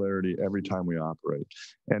regularity every time we operate.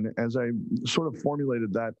 And as I sort of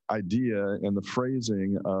formulated that idea and the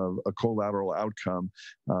phrasing of a collateral outcome,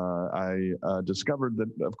 I discovered that,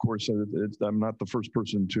 of course, I'm not the first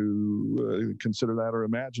person to consider that or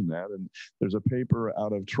imagine that. And there's a paper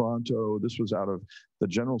out of Toronto. This was out of the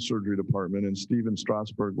general surgery department, and Stephen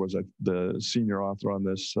Strasberg was the senior author on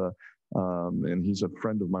this. And he's a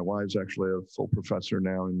friend of my wife's, actually a full professor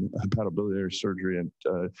now in hepatobiliary surgery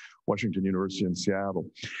at Washington University in Seattle.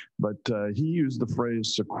 But he used the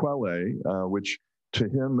phrase sequelae, which to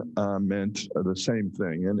him meant the same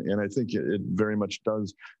thing. And I think it very much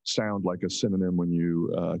does sound like a synonym when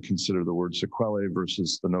you consider the word sequelae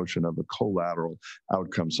versus the notion of a collateral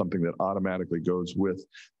outcome, something that automatically goes with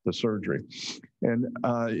the surgery. And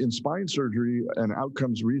in spine surgery and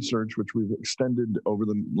outcomes research, which we've extended over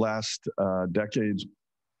the last decades,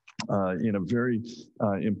 in a very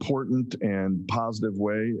important and positive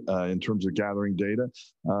way in terms of gathering data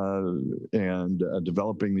and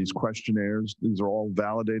developing these questionnaires. These are all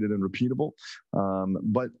validated and repeatable.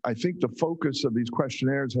 But I think the focus of these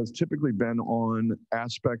questionnaires has typically been on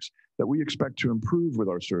aspects that we expect to improve with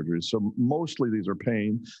our surgeries. So mostly these are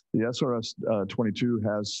pain. The SRS 22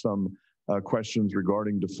 has some questions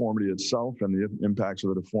regarding deformity itself and the impacts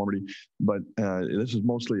of the deformity, but this is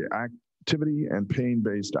mostly activity and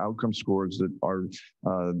pain-based outcome scores that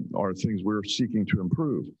are things we're seeking to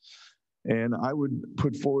improve. And I would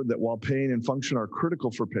put forward that while pain and function are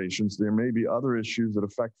critical for patients, there may be other issues that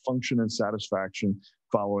affect function and satisfaction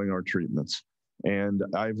following our treatments. And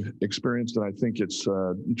I've experienced, and I think it's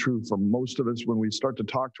true for most of us, when we start to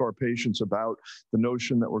talk to our patients about the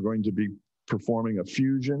notion that we're going to be performing a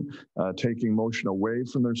fusion, taking motion away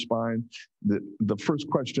from their spine, the first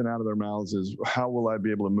question out of their mouths is, how will I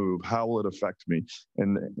be able to move? How will it affect me?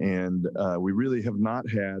 And we really have not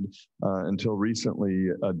had, until recently,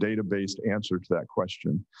 a data-based answer to that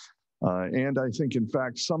question. And I think, in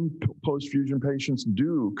fact, some post-fusion patients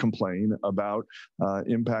do complain about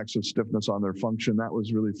impacts of stiffness on their function. That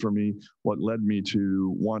was really, for me, what led me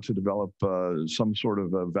to want to develop some sort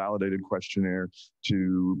of a validated questionnaire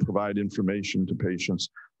to provide information to patients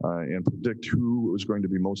and predict who was going to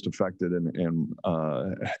be most affected and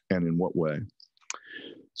in what way.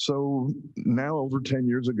 So now, over 10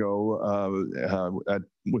 years ago,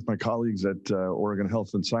 with my colleagues at Oregon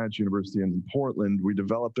Health and Science University in Portland, we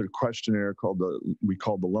developed a questionnaire we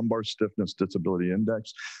called the Lumbar Stiffness Disability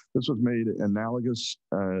Index. This was made analogous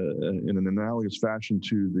in an analogous fashion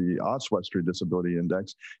to the Oswestry Disability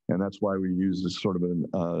Index, and that's why we used this sort of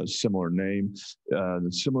a similar name.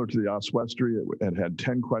 Similar to the Oswestry, it had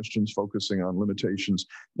 10 questions focusing on limitations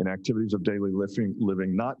in activities of daily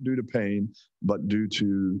living, not due to pain, but due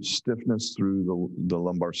to stiffness through the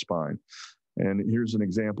lumbar spine. And here's an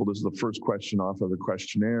example. This is the first question off of the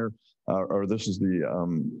questionnaire, or this is the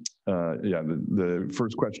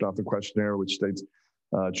first question off the questionnaire, which states,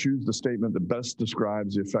 choose the statement that best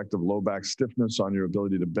describes the effect of low back stiffness on your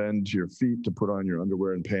ability to bend to your feet to put on your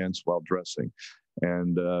underwear and pants while dressing.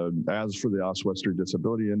 And as for the Oswestry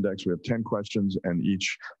Disability Index, we have 10 questions, and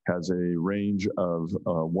each has a range of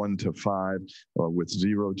 1 to 5, with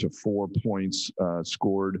 0 to 4 points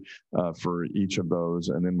scored for each of those.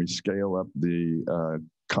 And then we scale up the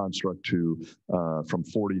construct to from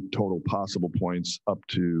 40 total possible points up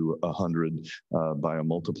to 100 by a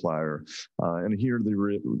multiplier. And here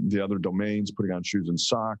the other domains: putting on shoes and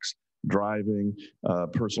socks, driving,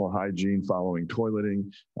 personal hygiene following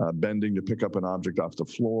toileting, bending to pick up an object off the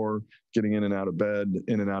floor, getting in and out of bed,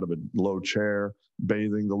 in and out of a low chair,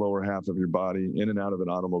 bathing the lower half of your body, in and out of an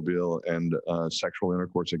automobile, and sexual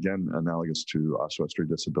intercourse, again, analogous to Oswestry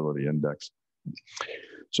Disability Index.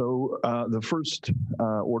 So the first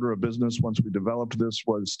order of business, once we developed this,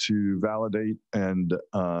 was to validate and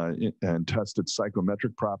test its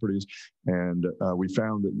psychometric properties. And we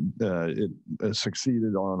found that it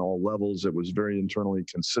succeeded on all levels. It was very internally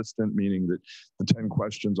consistent, meaning that the 10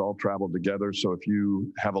 questions all traveled together. So if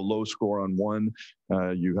you have a low score on one,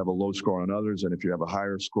 you have a low score on others. And if you have a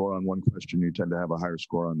higher score on one question, you tend to have a higher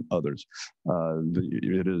score on others.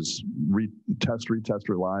 It is retest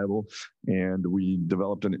reliable. And we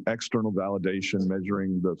developed an external validation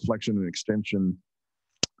measuring the flexion and extension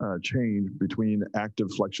change between active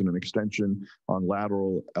flexion and extension on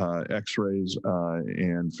lateral x-rays,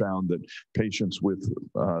 and found that patients with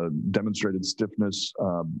demonstrated stiffness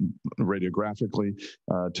radiographically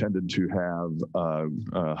tended to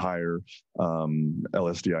have higher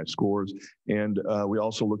LSDI scores. And we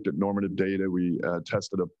also looked at normative data. We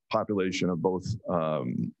tested a population of both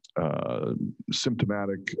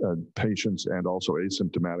symptomatic patients and also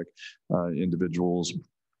asymptomatic individuals,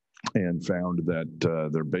 and found that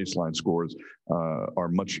their baseline scores are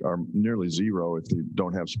nearly 0 if they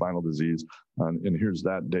don't have spinal disease. And here's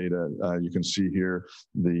that data. You can see here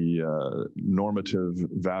the normative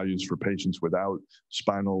values for patients without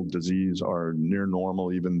spinal disease are near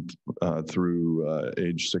normal, even through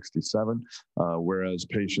age 67, whereas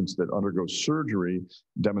patients that undergo surgery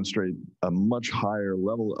demonstrate a much higher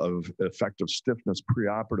level of effective stiffness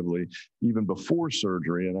preoperatively, even before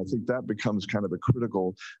surgery. And I think that becomes kind of a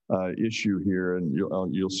critical issue here. And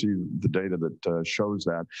you'll see the data that shows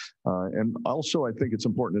that. And also, I think it's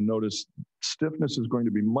important to notice stiffness is going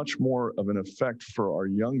to be much more of an effect for our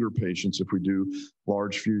younger patients if we do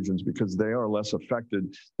large fusions, because they are less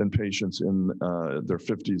affected than patients in their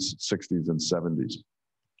 50s, 60s, and 70s.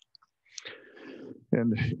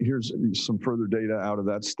 And here's some further data out of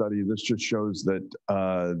that study. This just shows that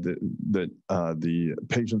the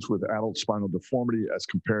patients with adult spinal deformity as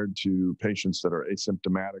compared to patients that are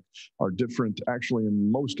asymptomatic are different actually in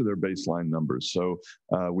most of their baseline numbers. So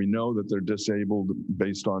we know that they're disabled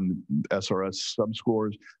based on SRS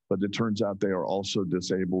subscores, but it turns out they are also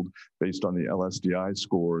disabled based on the LSDI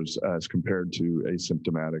scores as compared to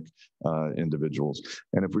asymptomatic individuals.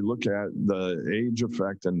 And if we look at the age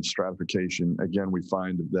effect and stratification, again, we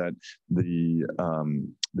find that the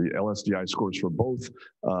LSDI scores for both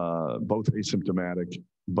asymptomatic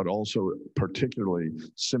but also particularly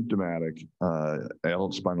symptomatic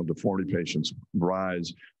adult spinal deformity patients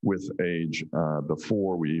rise with age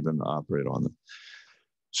before we even operate on them.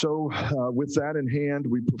 So with that in hand,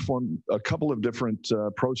 we performed a couple of different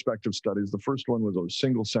prospective studies. The first one was a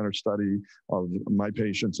single center study of my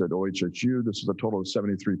patients at OHSU. This is a total of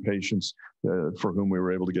 73 patients for whom we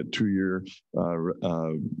were able to get 2-year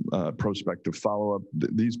prospective follow-up.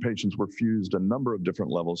 These patients were fused a number of different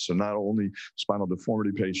levels. So not only spinal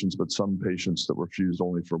deformity patients, but some patients that were fused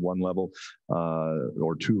only for 1 level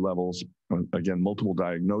or 2 levels. Again, multiple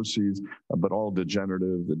diagnoses, but all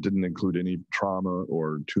degenerative. That didn't include any trauma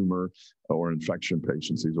or tumor or infection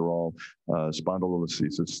patients. These are all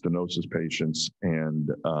spondylolisthesis, stenosis patients, and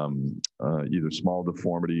either small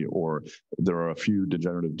deformity, or there are a few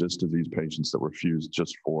degenerative disc disease patients that were fused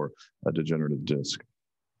just for a degenerative disc.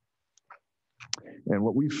 And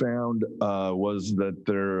what we found was that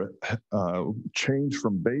their change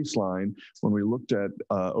from baseline, when we looked at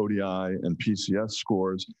ODI and PCS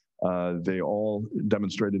scores, they all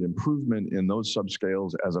demonstrated improvement in those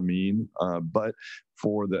subscales as a mean. But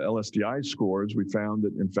for the LSDI scores, we found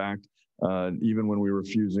that, in fact, even when we were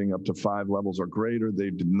fusing up to 5 levels or greater,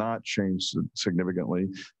 they did not change significantly.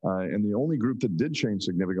 And the only group that did change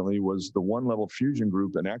significantly was the 1-level fusion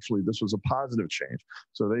group. And actually, this was a positive change.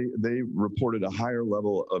 So they reported a higher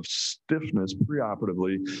level of stiffness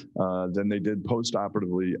preoperatively than they did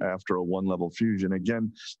postoperatively after a 1-level fusion.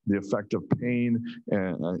 Again, the effect of pain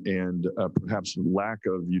and perhaps lack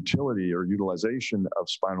of utility or utilization of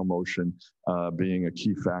spinal motion being a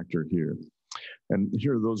key factor here. And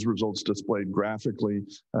here are those results displayed graphically.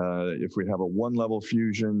 If we have a 1-level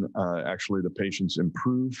fusion, actually the patients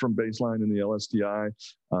improve from baseline in the LSDI.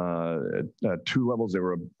 At 2 levels, they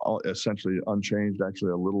were essentially unchanged,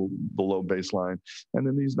 actually a little below baseline. And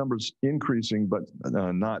then these numbers increasing, but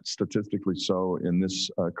not statistically so in this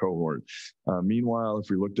cohort. Meanwhile, if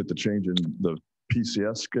we looked at the change in the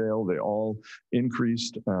PCS scale, they all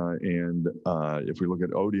increased. And if we look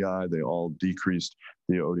at ODI, they all decreased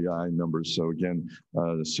the ODI numbers. So again,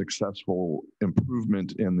 the successful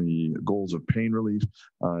improvement in the goals of pain relief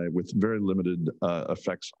with very limited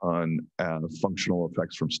effects on functional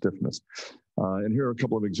effects from stiffness. And here are a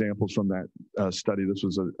couple of examples from that study. This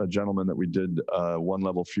was a gentleman that we did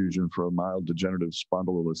 1-level fusion for a mild degenerative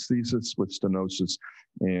spondylolisthesis with stenosis.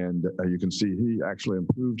 And you can see he actually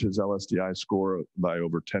improved his LSDI score by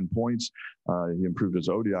over 10 points. He improved his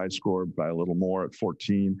ODI score by a little more at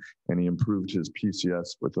 14, and he improved his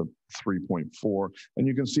PCS with a 3.4. And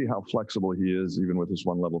you can see how flexible he is, even with this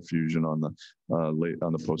 1-level fusion on the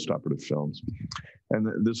postoperative films. And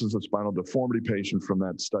this is a spinal deformity patient from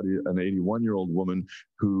that study, an 81-year-old woman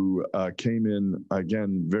who came in,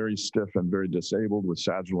 again, very stiff and very disabled with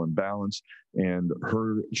sagittal imbalance. And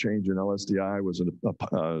her change in LSDI was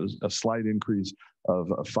a slight increase of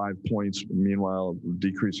 5 points, meanwhile,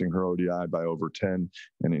 decreasing her ODI by over 10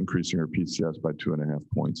 and increasing her PCS by 2.5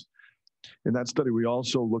 points. In that study, we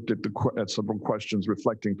also looked at several questions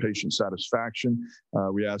reflecting patient satisfaction.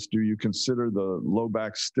 We asked, do you consider the low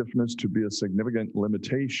back stiffness to be a significant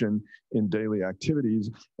limitation in daily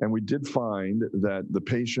activities? And we did find that the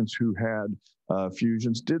patients who had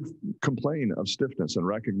fusions did complain of stiffness and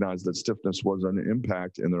recognize that stiffness was an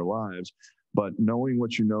impact in their lives. But knowing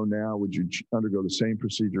what you know now, would you undergo the same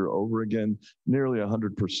procedure over again? Nearly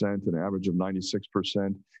 100%, an average of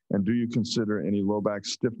 96%. And do you consider any low back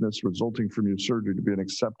stiffness resulting from your surgery to be an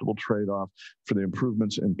acceptable trade-off for the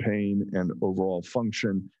improvements in pain and overall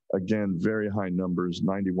function? Again, very high numbers,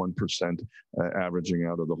 91% averaging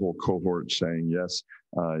out of the whole cohort saying, yes,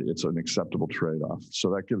 it's an acceptable trade-off. So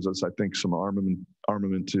that gives us, I think, some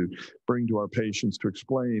armament to bring to our patients to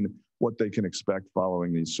explain what they can expect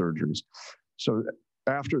following these surgeries. So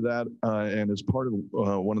after that, and as part of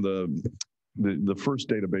one of the the first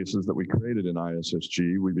databases that we created in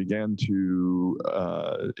ISSG, we began to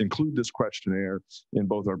include this questionnaire in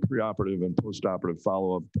both our preoperative and postoperative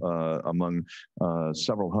follow-up among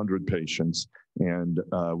several hundred patients. And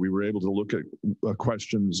we were able to look at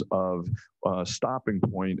questions of stopping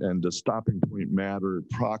point, and does stopping point matter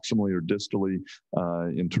proximally or distally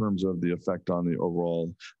in terms of the effect on the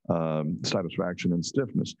overall satisfaction and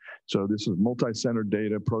stiffness. So this is multi-centered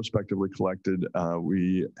data prospectively collected.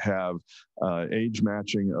 We have age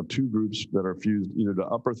matching of two groups that are fused either to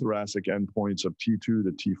upper thoracic endpoints of T2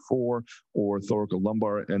 to T4 or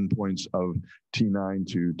thoracolumbar endpoints of T9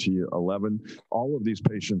 to T11. All of these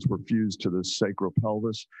patients were fused to the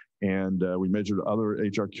sacropelvis, and we measured other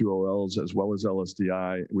HRQOLs as well as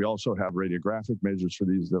LSDI. We also have radiographic measures for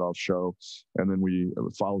these that I'll show, and then we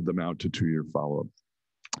followed them out to 2-year follow-up.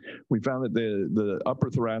 We found that the upper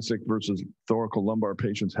thoracic versus thoracolumbar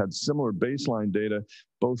patients had similar baseline data,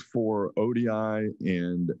 both for ODI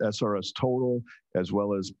and SRS total, as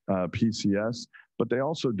well as PCS, but they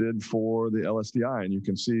also did for the LSDI, and you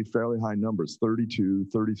can see fairly high numbers, 32,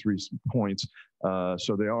 33 points.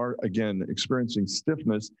 So they are, again, experiencing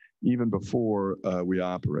stiffness even before we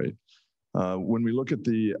operate. When we look at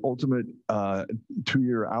the ultimate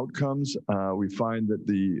 2-year outcomes, we find that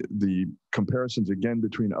the comparisons, again,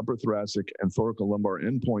 between upper thoracic and thoracolumbar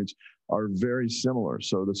endpoints are very similar.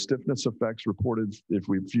 So the stiffness effects reported if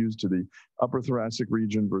we fuse to the upper thoracic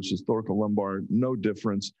region versus thoracolumbar, no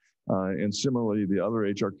difference. And similarly, the other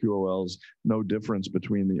HRQOLs, no difference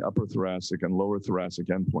between the upper thoracic and lower thoracic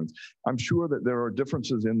endpoints. I'm sure that there are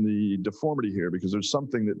differences in the deformity here because there's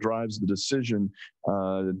something that drives the decision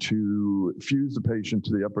to fuse the patient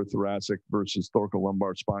to the upper thoracic versus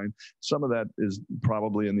thoracolumbar spine. Some of that is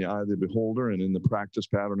probably in the eye of the beholder and in the practice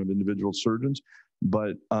pattern of individual surgeons.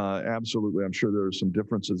 But absolutely, I'm sure there are some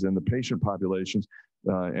differences in the patient populations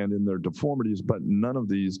and in their deformities, but none of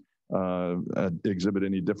these exhibit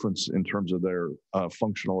any difference in terms of their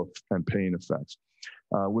functional and pain effects.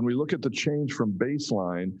 When we look at the change from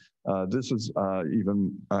baseline, this is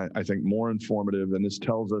even, I think, more informative, and this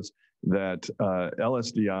tells us that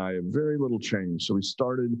LSDI, very little change. So we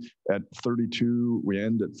started at 32, we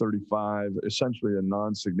end at 35, essentially a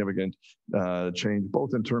non-significant change,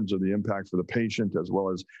 both in terms of the impact for the patient as well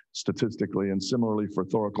as statistically. And similarly for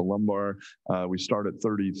thoracolumbar, we start at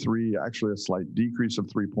 33, actually a slight decrease of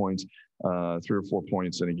 3 points, 3 or 4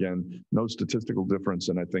 points. And again, no statistical difference,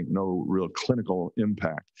 and I think no real clinical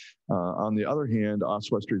impact. On the other hand,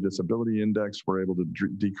 Oswestry Disability Index, we're able to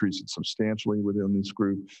decrease it substantially within this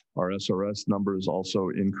group. Our SRS numbers also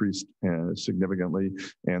increased significantly,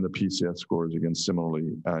 and the PCS scores, again,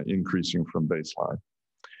 similarly increasing from baseline.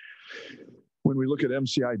 When we look at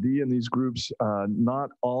MCID in these groups,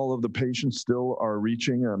 not all of the patients still are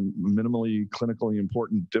reaching a minimally clinically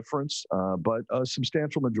important difference, but a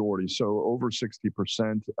substantial majority, so over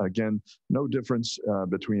 60%. Again, no difference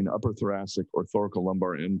between upper thoracic or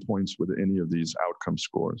thoracolumbar endpoints with any of these outcome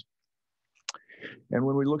scores. And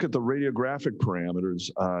when we look at the radiographic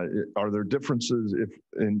parameters, are there differences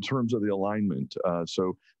in terms of the alignment?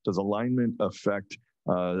 So does alignment affect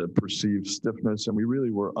perceived stiffness? And we really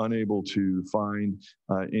were unable to find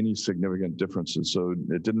any significant differences. So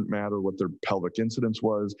it didn't matter what their pelvic incidence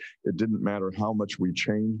was. It didn't matter how much we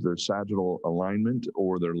changed their sagittal alignment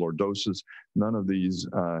or their lordosis. None of these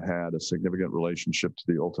had a significant relationship to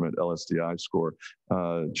the ultimate LSDI score.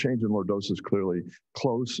 Change in lordosis clearly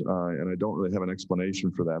close, and I don't really have an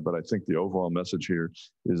explanation for that, but I think the overall message here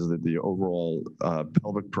is that the overall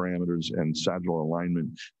pelvic parameters and sagittal alignment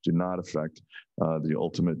do not affect the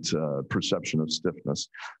ultimate perception of stiffness.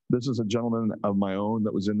 This is a gentleman of my own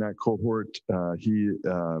that was in that cohort. He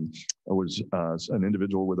was an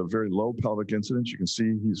individual with a very low pelvic incidence. You can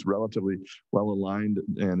see he's relatively well aligned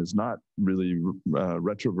and is not really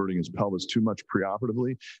retroverting his pelvis too much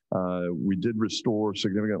preoperatively. We did restore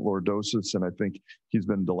significant lordosis, and I think he's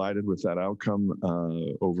been delighted with that outcome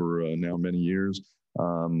over now many years.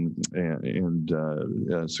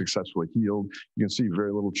 Successfully healed. You can see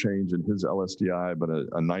very little change in his LSDI, but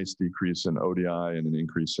a nice decrease in ODI and an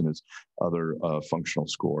increase in his other functional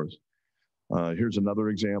scores. Here's another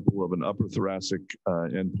example of an upper thoracic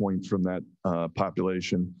endpoint from that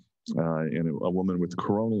population. And a woman with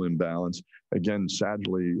coronal imbalance, again,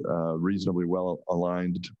 sagittally reasonably well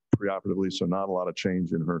aligned preoperatively, so not a lot of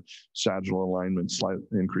change in her sagittal alignment, slight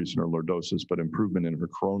increase in her lordosis, but improvement in her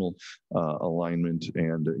coronal alignment,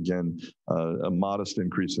 and again, a modest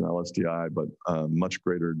increase in LSDI, but much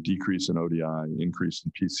greater decrease in ODI, increase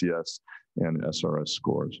in PCS and SRS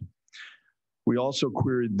scores. We also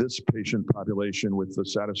queried this patient population with the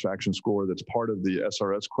satisfaction score that's part of the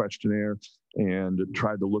SRS questionnaire. and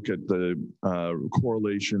tried to look at the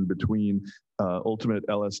correlation between ultimate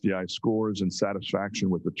LSDI scores and satisfaction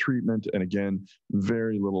with the treatment. And again,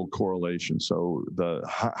 very little correlation. So the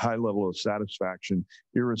high level of satisfaction,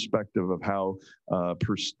 irrespective of how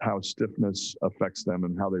stiffness affects them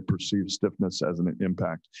and how they perceive stiffness as an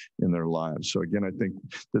impact in their lives. So again, I think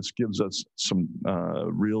this gives us some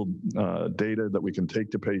real data that we can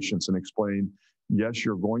take to patients and explain, yes,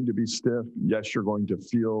 you're going to be stiff. Yes, you're going to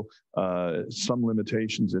feel some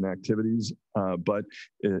limitations in activities, but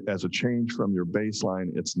as a change from your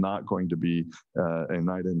baseline, it's not going to be a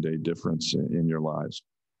night and day difference in your lives.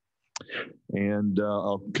 And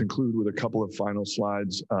I'll conclude with a couple of final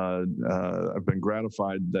slides. I've been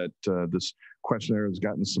gratified that this questionnaire has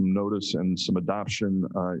gotten some notice and some adoption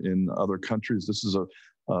in other countries. This is a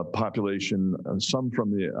population, some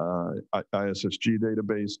from the ISSG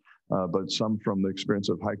database, but some from the experience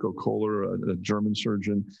of Heiko Kohler, a German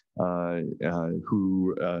surgeon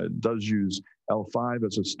who does use L5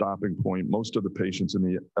 as a stopping point. Most of the patients in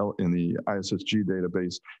the ISSG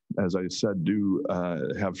database, as I said, do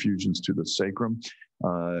have fusions to the sacrum.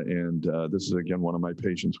 This is, again, one of my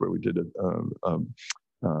patients where we did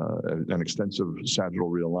an extensive sagittal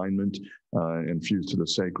realignment and fused to the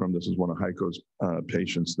sacrum. This is one of Heiko's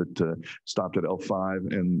patients that stopped at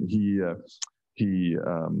L5, and he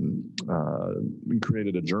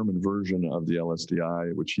created a German version of the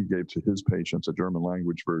LSDI, which he gave to his patients, a German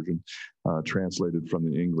language version translated from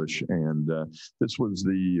the English. And this was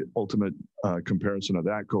the ultimate comparison of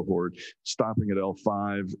that cohort. Stopping at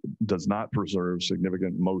L5 does not preserve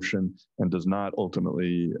significant motion and does not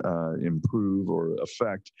ultimately improve or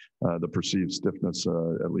affect the perceived stiffness,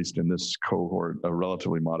 at least in this cohort, a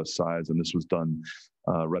relatively modest size. And this was done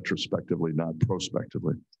retrospectively, not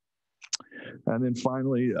prospectively. And then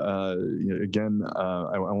finally, again,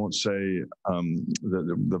 I won't say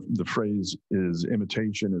the phrase is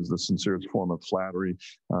imitation is the sincerest form of flattery.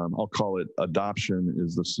 I'll call it adoption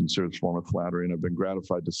is the sincerest form of flattery. And I've been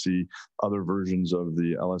gratified to see other versions of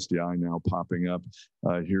the LSDI now popping up.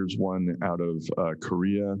 Here's one out of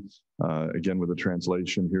Korea. Again, with a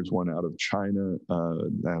translation, here's one out of China,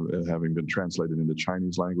 having been translated into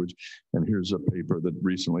Chinese language. And here's a paper that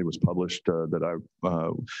recently was published that I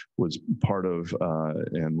was part of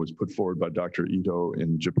and was put forward by Dr. Ito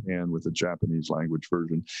in Japan with a Japanese language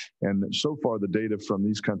version. And so far, the data from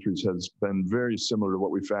these countries has been very similar to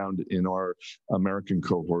what we found in our American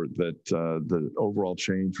cohort, that the overall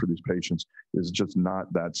change for these patients is just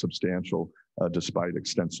not that substantial despite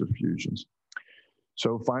extensive fusions.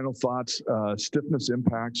 So final thoughts, stiffness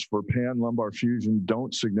impacts for pan-lumbar fusion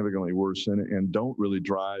don't significantly worsen and don't really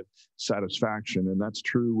drive satisfaction. And that's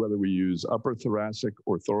true whether we use upper thoracic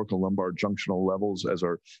or thoracolumbar junctional levels as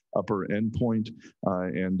our upper endpoint.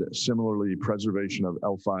 And similarly, preservation of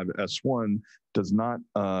L5-S1 does not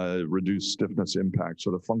reduce stiffness impact.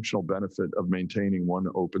 So the functional benefit of maintaining one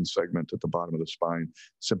open segment at the bottom of the spine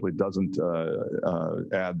simply doesn't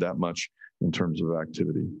add that much in terms of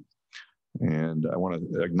activity. And I want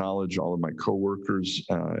to acknowledge all of my coworkers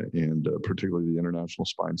and particularly the International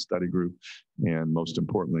Spine Study Group, and most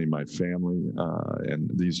importantly, my family. And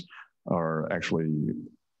these are actually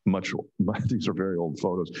these are very old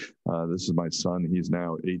photos. This is my son. He's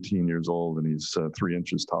now 18 years old, and he's 3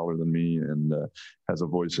 inches taller than me and has a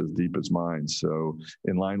voice as deep as mine. So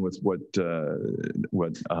in line with what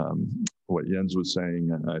Jens was saying,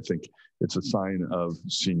 I think it's a sign of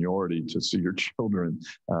seniority to see your children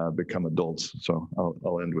become adults. So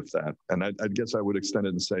I'll end with that. And I guess I would extend it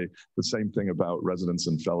and say the same thing about residents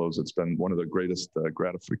and fellows. It's been one of the greatest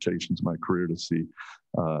gratifications of my career to see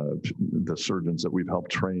the surgeons that we've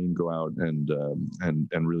helped train go out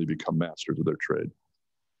and really become masters of their trade.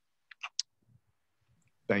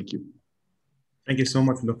 Thank you. Thank you so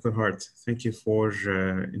much, Dr. Hart. Thank you for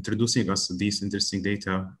introducing us to these interesting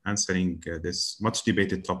data, answering this much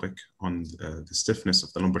debated topic on the stiffness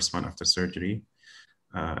of the lumbar spine after surgery.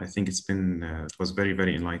 I think it was very,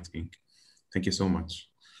 very enlightening. Thank you so much.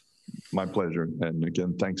 My pleasure. And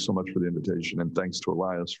again, thanks so much for the invitation, and thanks to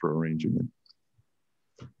Elias for arranging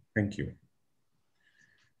it. Thank you.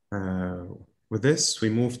 With this, we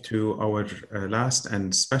move to our last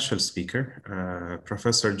and special speaker,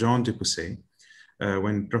 Professor John Dupussé.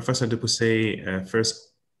 When Professor Dupussé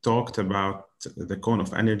first talked about the cone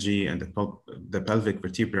of energy and the pelvic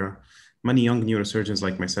vertebra, many young neurosurgeons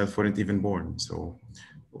like myself weren't even born. So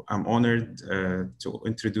I'm honored to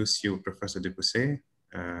introduce you, Professor Dupussé.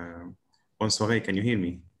 Bonsoir, can you hear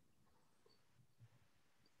me?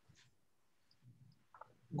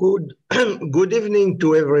 Good evening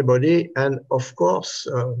to everybody. And of course,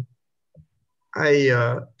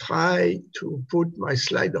 I try to put my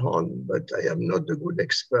slide on, but I am not a good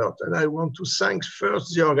expert. And I want to thank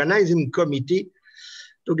first the organizing committee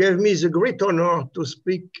to give me the great honor to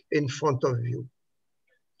speak in front of you.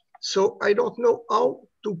 So I don't know how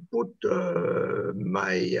to put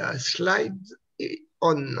my slide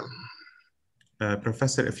on.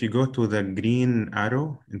 Professor, if you go to the green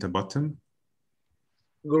arrow in the bottom.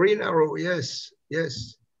 Green arrow, yes,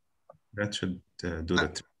 yes. That should do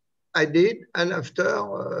that. I did, and after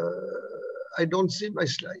I don't see my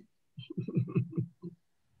slide.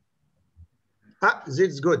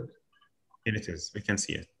 That's good. It is, we can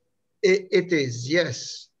see it. It is,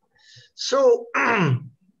 yes. So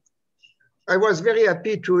I was very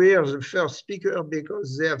happy to hear the first speaker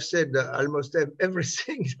because they have said almost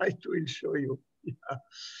everything I will show you. Yeah.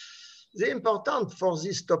 The important for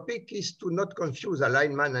this topic is to not confuse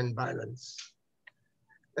alignment and balance.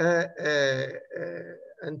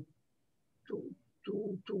 And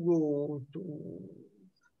to go to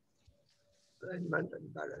alignment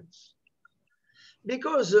and balance.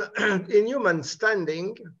 Because in human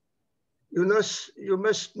standing, you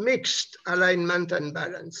must mix alignment and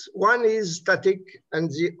balance. One is static and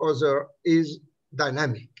the other is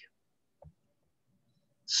dynamic.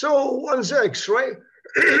 So on the X-ray,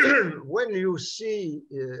 when you see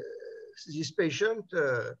this patient,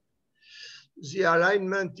 the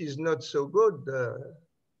alignment is not so good,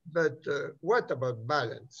 but what about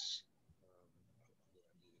balance?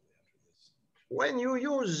 When you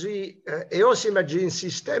use the EOS imaging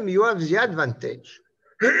system, you have the advantage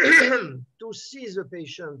to see the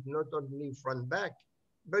patient not only front back,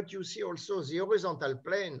 but you see also the horizontal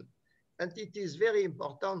plane. And it is very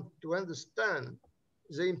important to understand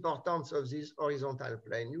the importance of this horizontal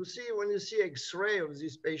plane. You see, when you see X-ray of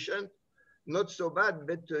this patient, not so bad,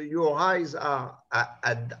 but your eyes are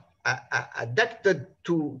adapted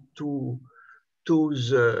to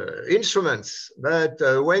the instruments. But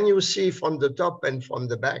when you see from the top and from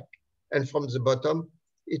the back and from the bottom,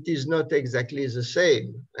 it is not exactly the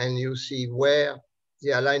same. And you see where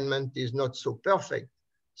the alignment is not so perfect.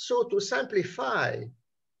 So to simplify,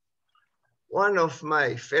 one of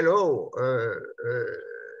my fellow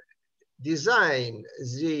designed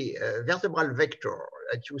the vertebral vector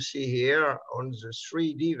that you see here on the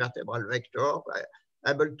 3D vertebral vector,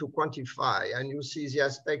 able to quantify, and you see the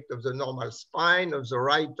aspect of the normal spine, of the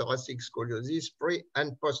right thoracic scoliosis, pre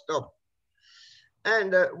and post-op.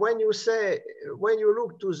 And when you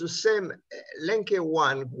look to the same Lenke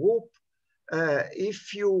 1 group,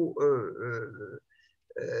 if you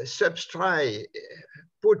subtract,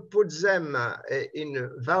 put them in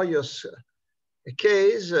various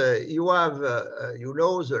cases, you have, you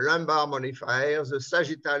know, the lumbar modifier, the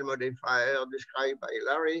sagittal modifier described by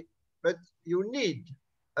Larry, but you need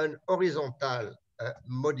an horizontal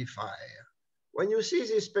modifier. When you see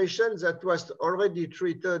this patient that was already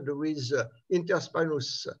treated with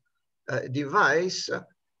interspinous device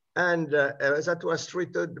and that was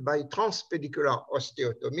treated by transpedicular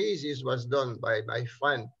osteotomy, this was done by my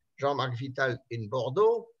friend Jean-Marc Vital in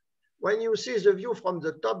Bordeaux. When you see the view from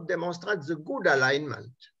the top demonstrates the good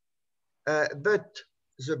alignment, but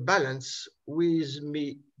the balance with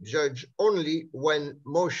me judge only when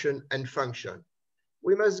motion and function.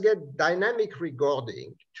 We must get dynamic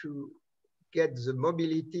recording to get the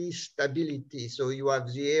mobility, stability. So you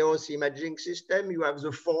have the EOS imaging system, you have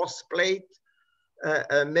the force plate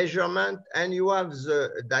measurement, and you have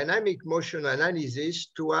the dynamic motion analysis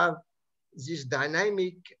to have this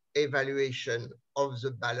dynamic evaluation of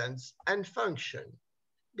the balance and function.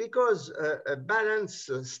 Because a balance,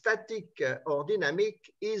 static or dynamic,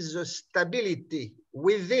 is the stability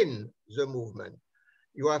within the movement.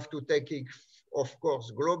 You have to take it, of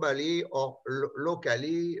course, globally or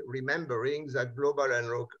locally, remembering that global and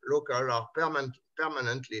local are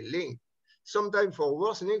permanently linked, sometimes for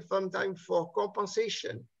worsening, sometimes for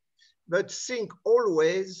compensation. But think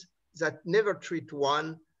always that never treat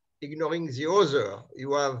one ignoring the other.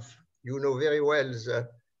 You have, you know very well, the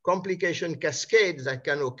complication cascade that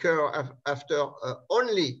can occur after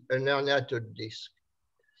only an herniated disc.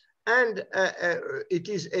 And it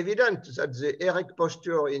is evident that the erect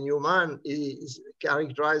posture in human is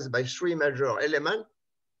characterized by three major elements.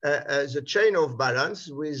 The chain of balance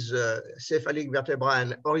with cephalic vertebra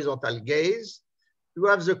and horizontal gaze. You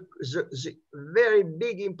have the very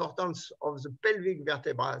big importance of the pelvic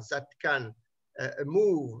vertebra that can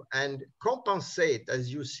move and compensate,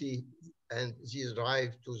 as you see, and this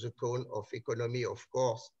drive to the cone of economy, of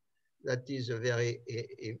course. That is a very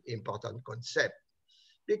important concept.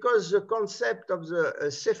 Because the concept of the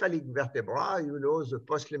cephalic vertebra, you know, the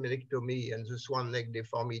post-laminectomy and the swan neck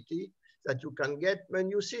deformity that you can get when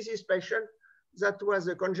you see this patient, that was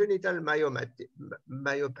a congenital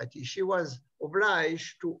myopathy. She was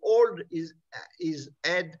obliged to hold his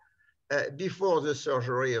head before the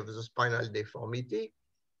surgery of the spinal deformity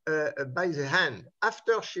by the hand.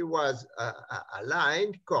 After she was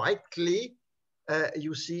aligned correctly,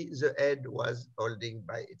 you see the head was holding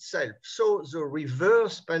by itself. So the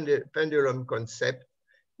reverse pendulum concept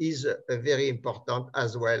is very important,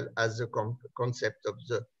 as well as the concept of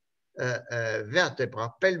the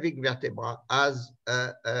vertebra, pelvic vertebra, as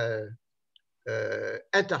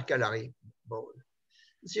intercalary bone.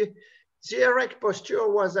 The erect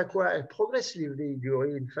posture was acquired progressively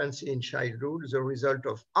during infancy and childhood, the result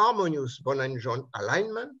of harmonious bone and joint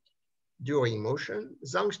alignment during motion,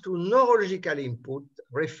 thanks to neurological input,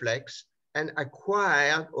 reflex, and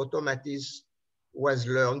acquired automatism was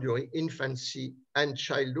learned during infancy and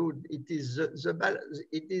childhood. It is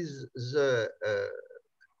the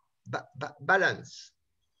balance.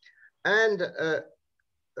 And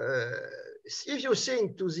if you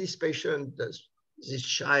think to this patient, this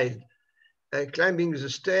child, climbing the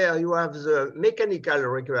stair, you have the mechanical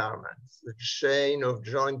requirements. The chain of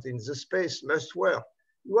joint in the space must work.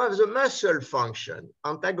 You have the muscle function,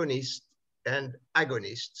 antagonist and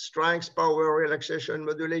agonist, strength, power, relaxation,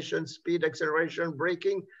 modulation, speed, acceleration,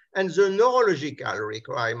 braking, and the neurological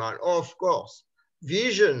requirement, of course.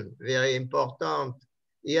 Vision, very important.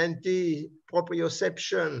 ENT,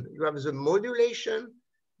 proprioception, you have the modulation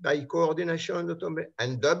by coordination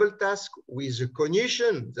and double task with the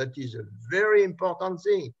cognition. That is a very important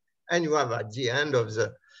thing. And you have at the end of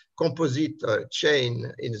the composite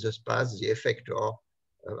chain in the space, the effector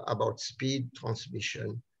about speed,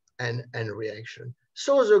 transmission, and reaction.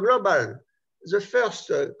 So the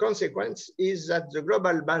first consequence is that the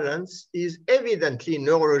global balance is evidently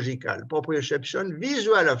neurological, proprioception,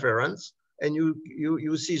 visual afference, and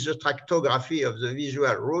you see the tractography of the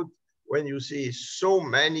visual route when you see so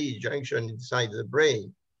many junctions inside the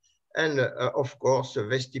brain. And of course, the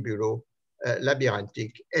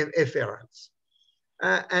vestibulo-labyrinthic efferents.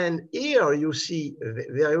 And here you see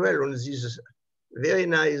very well on these very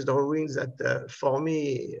nice drawings that for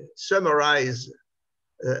me summarize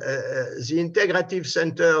the integrative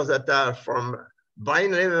centers that are from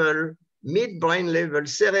brain level, mid-brain level,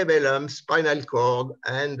 cerebellum, spinal cord,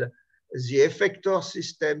 and the effector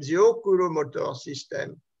system, the oculomotor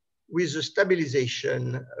system, with the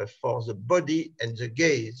stabilization for the body and the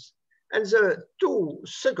gaze. And the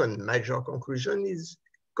second major conclusion is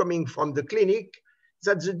coming from the clinic,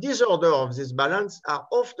 that the disorder of this balance are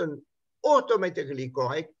often automatically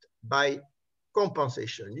correct by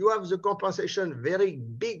compensation. You have the compensation, very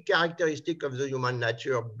big characteristic of the human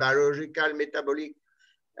nature, biological, metabolic,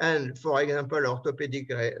 and for example, orthopedic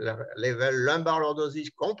level, lumbar lordosis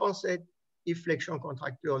compensate if flexion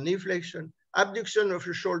contracture, knee flexion, abduction of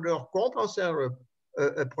the shoulder compensate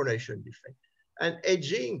a pronation defect. And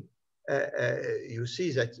aging, you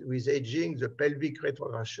see that with aging, the pelvic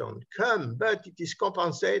retrogression come, but it is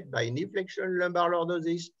compensated by knee flexion, lumbar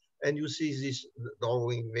lordosis, and you see this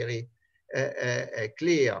drawing very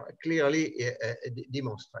clearly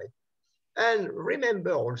demonstrate. And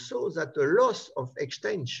remember also that the loss of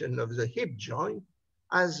extension of the hip joint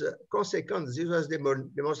as a consequence, this was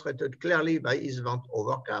demonstrated clearly by Isvant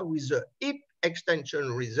Overka with the hip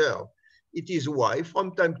extension reserve. It is why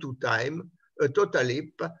from time to time, a total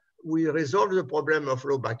hip will resolve the problem of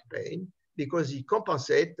low back pain because it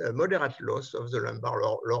compensates a moderate loss of the lumbar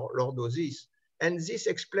lordosis. And this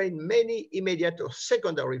explains many immediate or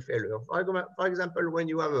secondary failure. For example, when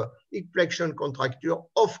you have a hip flexion contracture,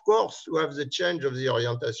 of course, you have the change of the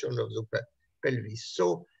orientation of the pelvis.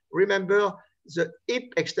 So remember, the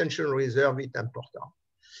hip extension reserve is important.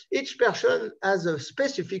 Each person has a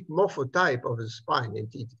specific morphotype of the spine,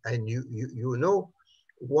 and you know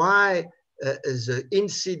why the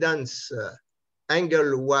incidence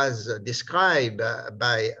angle was described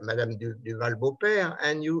by Madame Duval-Beaupère,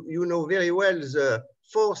 and you know very well the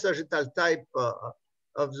 4 sagittal type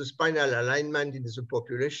of the spinal alignment in the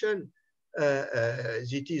population.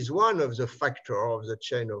 It is one of the factors of the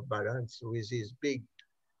chain of balance with these big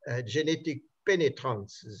genetic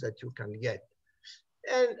penetrance that you can get.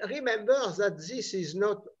 And remember that this is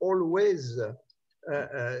not always the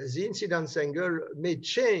incidence angle may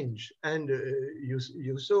change. And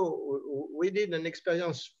you saw, we did an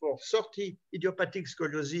experience for 30 idiopathic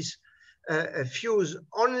scoliosis fused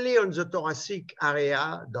only on the thoracic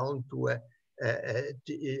area down to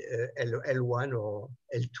L1 or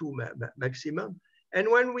L2 maximum.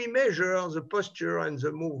 And when we measure the posture and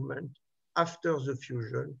the movement after the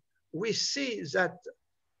fusion, we see that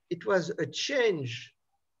it was a change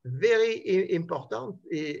very important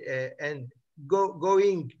and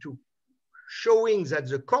going to showing that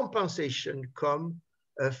the compensation comes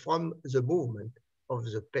from the movement of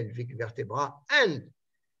the pelvic vertebra. And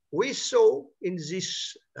we saw in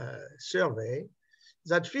this survey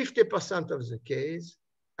that 50% of the case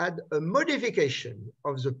had a modification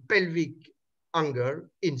of the pelvic angle,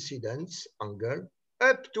 incidence angle,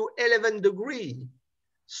 up to 11 degrees.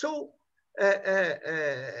 So the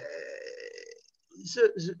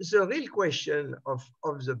real question of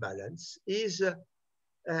the balance is a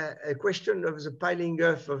question of the piling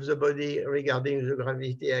up of the body regarding the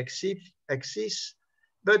gravity axis,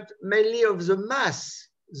 but mainly of the mass,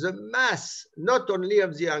 not only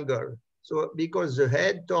of the angle. So because the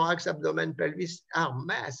head, thorax, abdomen, pelvis are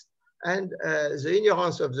mass, and the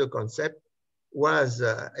ignorance of the concept was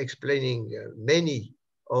explaining many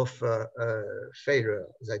of failure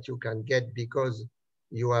that you can get because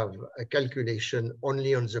you have a calculation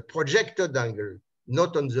only on the projected angle,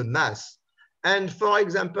 not on the mass. And for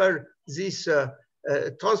example, this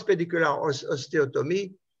transpedicular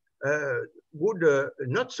osteotomy would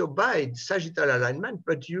not so bad sagittal alignment,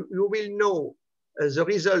 but you will know the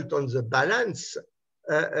result on the balance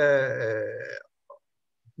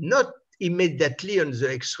not immediately on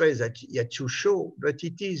the X-ray that you show, but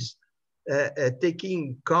it is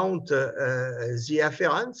taking count the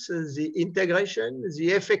afference, the integration,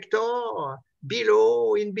 the effector,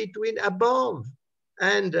 below, in between, above.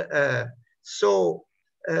 And so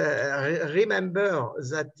remember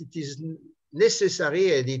that it is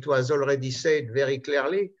necessary, and it was already said very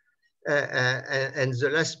clearly, and the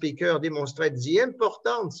last speaker demonstrated the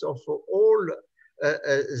importance of all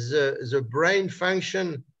the brain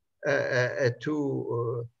function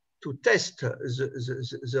to test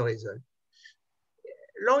the result.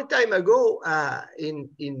 Long time ago, in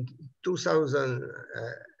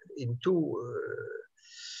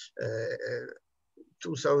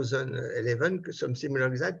 2011, something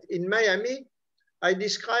like that, in Miami, I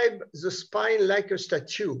described the spine like a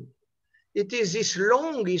statue. It is this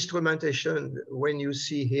long instrumentation when you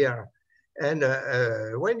see here. And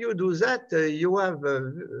when you do that, you have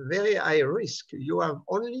a very high risk. You have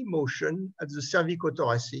only motion at the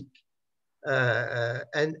cervicothoracic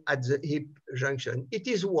and at the hip junction. It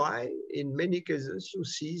is why, in many cases, you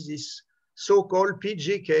see this so-called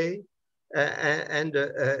PGK and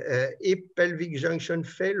hip pelvic junction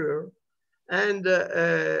failure. And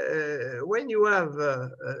when you have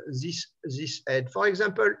this head, for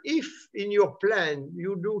example, if in your plan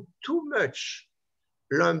you do too much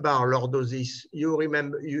lumbar lordosis, you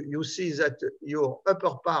remember, you see that your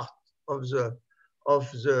upper part of the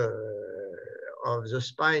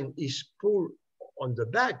spine is pulled on the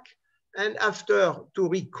back, and after to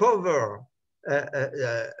recover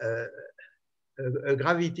a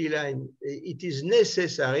gravity line, it is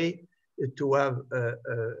necessary to have a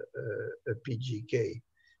PGK.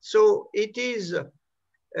 So it is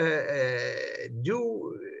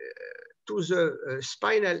due to the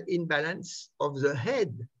spinal imbalance of the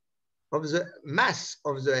head, of the mass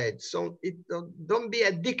of the head. So don't be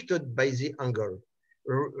addicted by the angle.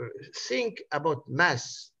 Think about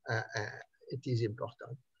mass, it is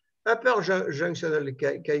important. Upper junctional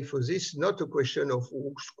kyphosis, not a question of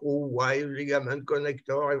hook, screw, wire, ligament,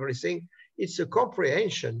 connector, everything. It's a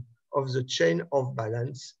comprehension of the chain of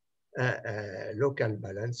balance, local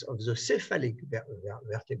balance of the cephalic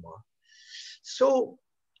vertebra. So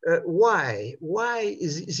why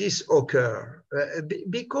is this occur?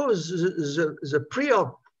 Because the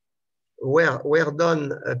pre-op were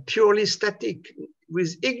done purely static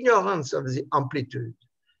with ignorance of the amplitude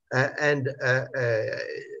and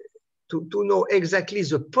to know exactly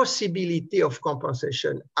the possibility of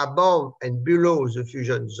compensation above and below the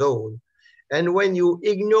fusion zone. And when you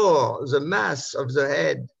ignore the mass of the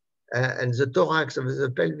head and the thorax of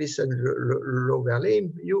the pelvis and lower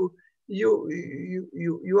limb, you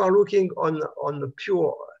are looking on the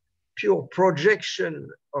pure projection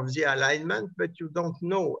of the alignment, but you don't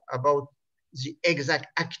know about the exact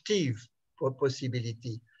active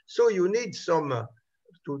possibility. So you need some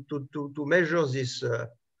to measure this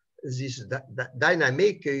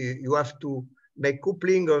dynamic. You have to make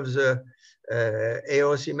coupling of the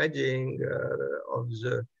EOS imaging, of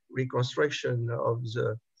the reconstruction, of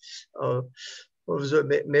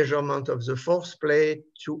the measurement of the force plate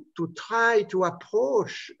to try to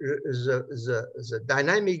approach the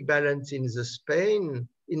dynamic balance in the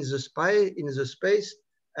space,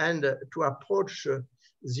 and to approach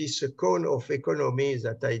this cone of economy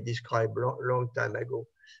that I described long time ago.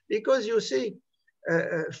 Because you see,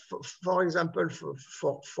 for example,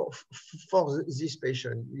 for this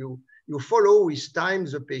patient, you follow with time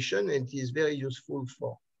the patient, and it is very useful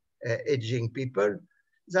for aging people.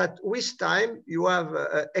 that with time, you have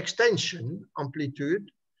extension amplitude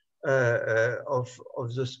of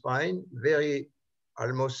the spine, very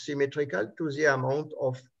almost symmetrical to the amount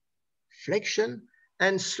of flexion.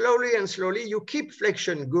 And slowly you keep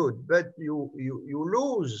flexion good, but you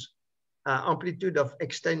lose amplitude of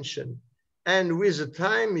extension. And with the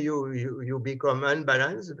time, you become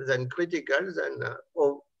unbalanced, then critical, then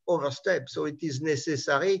overstep. So it is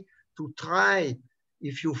necessary to try,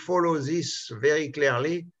 if you follow this very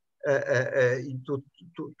clearly, to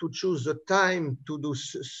choose the time to do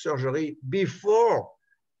surgery before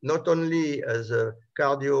not only the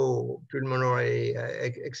cardiopulmonary,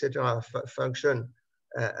 etc. function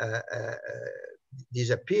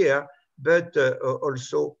disappear, but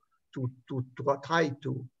also to try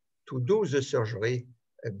to do the surgery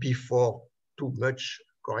before too much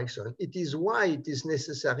correction. It is why it is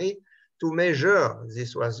necessary to measure,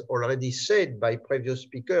 this was already said by previous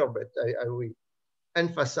speaker, but I will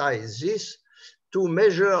emphasize this, to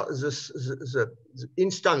measure the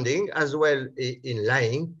in standing as well in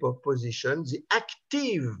lying position, the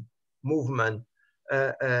active movement,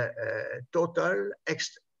 total,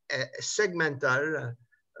 segmental,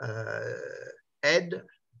 head,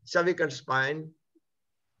 cervical spine,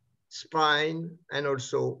 and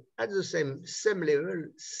also at the same level,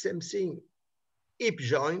 same thing, hip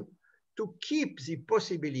joint, to keep the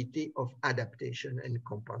possibility of adaptation and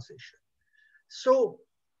compensation. So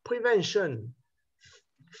prevention,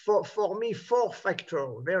 for me, 4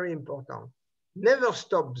 factors, very important. Never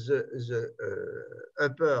stop the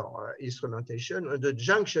upper instrumentation on the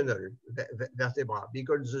junctional vertebra,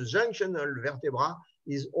 because the junctional vertebra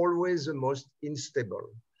is always the most unstable.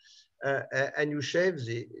 And you check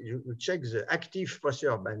the active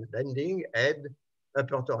posterior bending, head,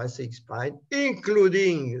 upper thoracic spine,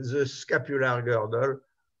 including the scapular girdle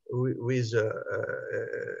with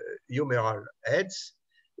humeral heads.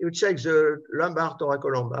 You check the lumbar,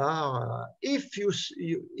 thoracolumbar. If you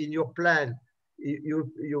in your plan, the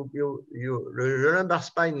lumbar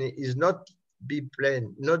spine is not be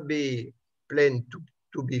plane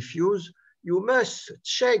to be fused, you must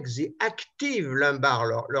check the active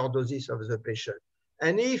lumbar lordosis of the patient.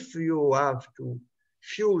 And if you have to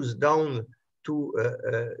fuse down to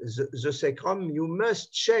the sacrum, you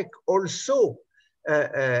must check also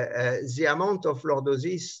the amount of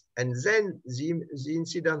lordosis, and then the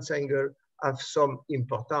incidence angle have some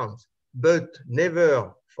importance. But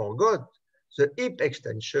never forget the hip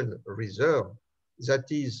extension reserve that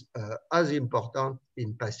is as important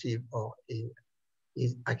in passive or in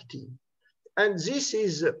active. And this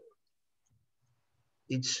is,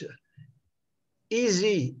 it's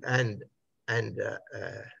easy, and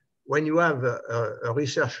when you have a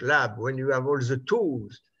research lab, when you have all the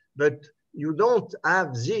tools, but you don't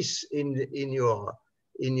have this in your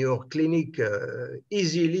clinic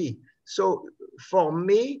easily. So for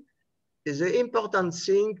me, the important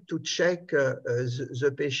thing to check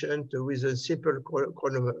the patient with a simple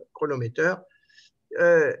chronometer.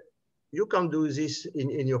 You can do this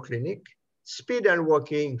in your clinic. Speed and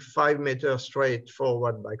walking 5 meters straight,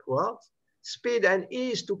 forward, backwards. Speed and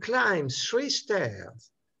ease to climb 3 stairs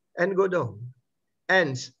and go down.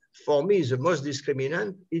 And for me, the most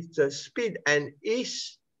discriminant is the speed and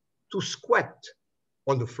ease to squat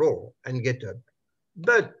on the floor and get up.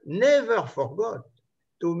 But never forget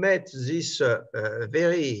to make this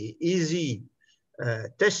very easy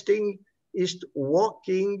testing is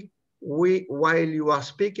walking while you are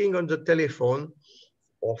speaking on the telephone,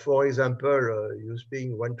 or for example, you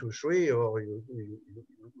speak 1, 2, 3, or you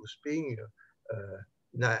speak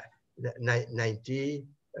 90,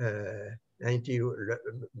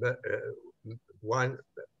 91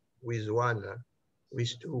 with 1,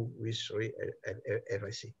 with 2, with 3,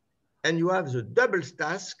 everything. And you have the double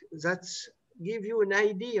task that give you an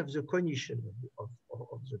idea of the condition of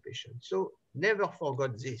the patient. So never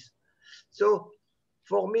forget this. So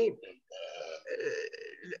for me,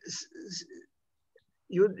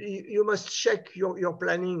 you must check your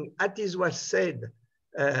planning. As was said,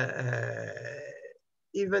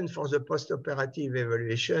 even for the post-operative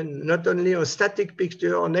evaluation, not only on static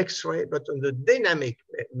picture, on X-ray, but on the dynamic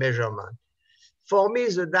measurement. For me,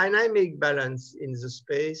 the dynamic balance in the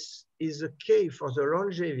space is the key for the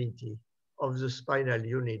longevity of the spinal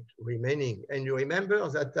unit remaining. And you remember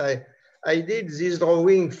that I did this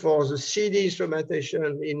drawing for the CD instrumentation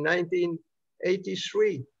in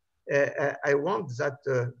 1983. I want that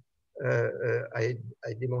I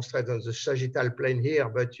demonstrate on the sagittal plane here,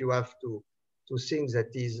 but you have to think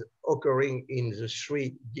that is occurring in the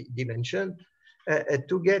 3 dimension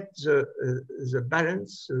to get the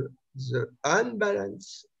balance, the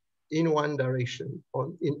unbalance in one direction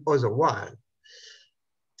or in other one.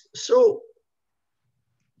 So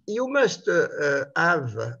you must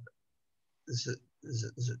have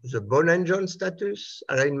the bone and joint status,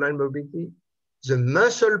 alignment mobility, the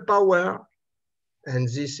muscle power, and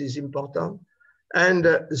this is important, and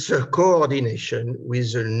the coordination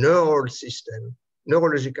with the neural system,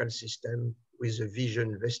 neurological system, with the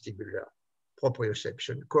vision, vestibular,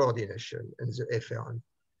 proprioception, coordination, and the efferent.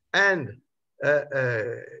 And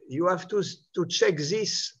you have to check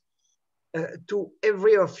this to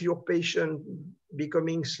every of your patients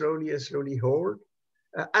becoming slowly and slowly old,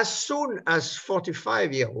 as soon as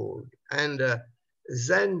 45-year-old. And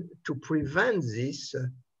then to prevent this,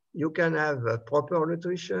 you can have proper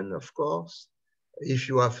nutrition, of course. If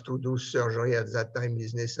you have to do surgery at that time,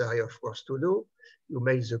 is necessary, of course, to do. You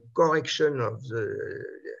make the correction of the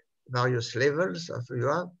various levels of you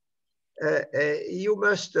have. You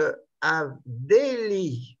must have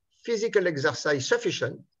daily physical exercise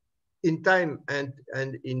sufficient in time and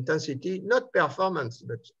intensity, not performance,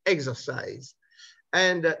 but exercise.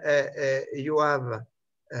 And you have,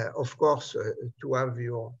 of course, to have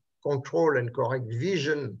your control and correct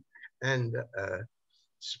vision, and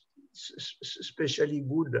especially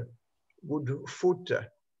good foot,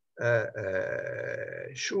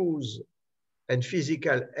 shoes, and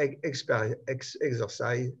physical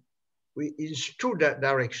exercise in two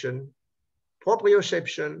directions,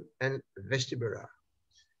 proprioception and vestibular.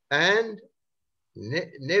 And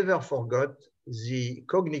never forget the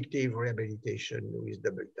cognitive rehabilitation with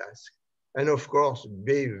double task. And of course,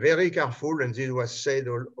 be very careful, and this was said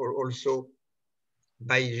also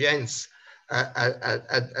by Jens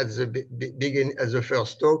at the beginning, at the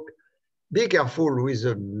first talk. Be careful with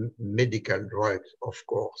the medical drugs, of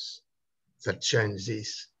course, that change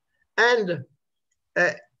this. And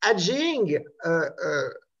aging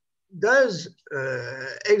does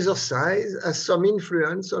exercise has some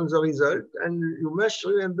influence on the result, and you must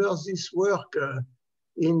remember this work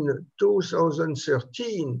in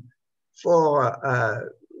 2013 for a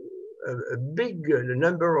big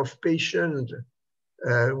number of patients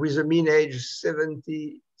with a mean age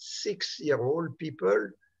 76-year-old people.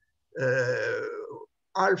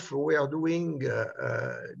 Half were doing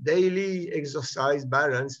daily exercise,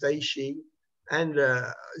 balance, tai chi, and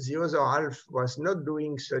the other half was not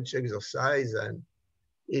doing such exercise. And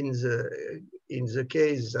in the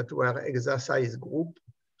case that were exercise group,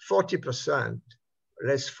 40%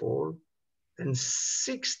 less fall and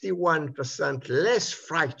 61% less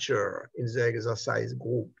fracture in the exercise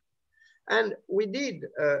group. And we did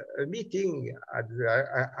a meeting at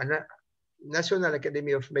the National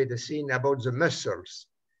Academy of Medicine about the muscles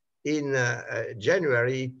in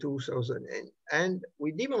January 2000, and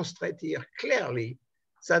we demonstrate here clearly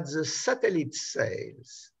that the satellite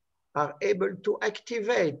cells are able to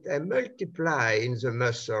activate and multiply in the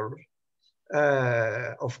muscle.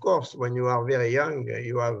 Of course, when you are very young,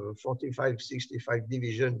 you have 45, 65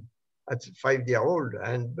 division at 5-year-old,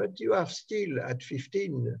 but you have still at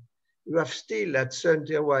 15, you have still at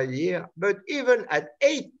 31 year, but even at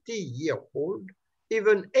 80-year-old,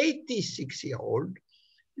 even 86-year-old,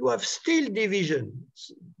 you have still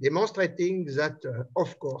divisions, demonstrating that,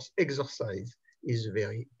 of course, exercise is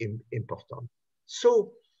very important.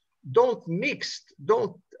 So don't mix,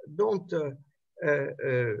 don't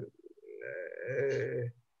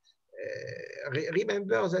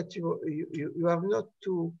remember that you have not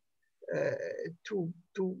to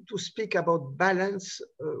speak about balance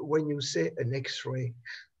when you say an X-ray.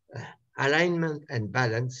 Alignment and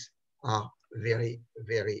balance are very,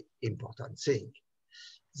 very important things.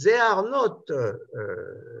 They are not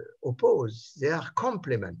opposed, they are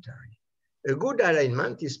complementary. A good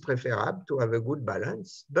alignment is preferable to have a good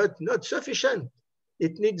balance, but not sufficient.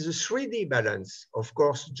 It needs a 3D balance, of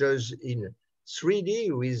course, just in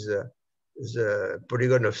 3D with the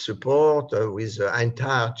polygon of support, with the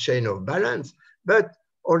entire chain of balance, but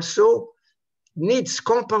also needs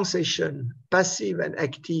compensation, passive and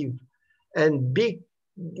active, and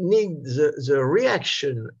needs the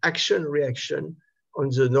reaction, action-reaction on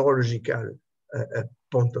the neurological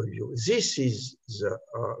point of view. This is the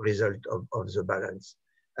result of the balance.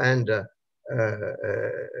 And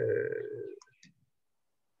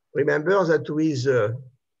remember that with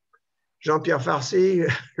Jean-Pierre Farcy,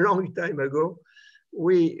 a long time ago,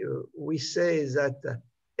 we say that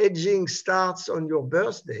aging starts on your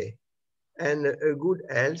birthday, and a good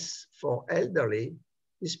health for elderly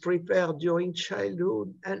is prepared during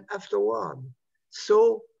childhood and afterward.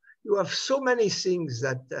 So you have so many things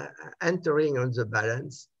that entering on the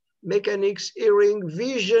balance: mechanics, hearing,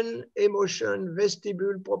 vision, emotion,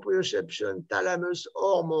 vestibule, proprioception, thalamus,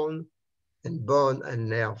 hormone, and bone and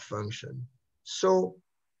nerve function. So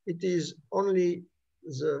it is only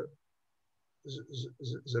the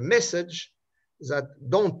message that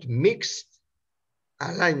don't mix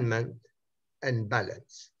alignment and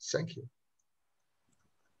balance. Thank you.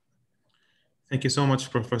 Thank you so much,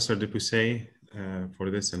 Professor Dupuisset, for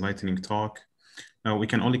this enlightening talk. Now, we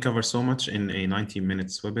can only cover so much in a 90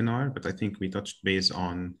 minutes webinar, but I think we touched base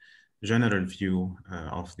on general view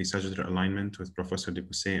of the sagittal alignment with Professor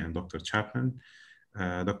Dupuisset and Dr. Chapman.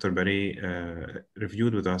 Dr. Barret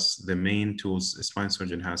reviewed with us the main tools a spine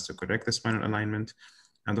surgeon has to correct the spinal alignment.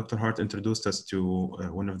 And Dr. Hart introduced us to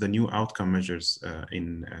one of the new outcome measures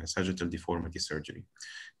in sagittal deformity surgery.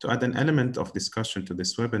 To add an element of discussion to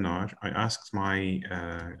this webinar, I asked my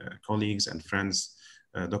colleagues and friends,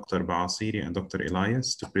 Dr. Baasiri and Dr.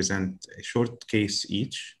 Elias, to present a short case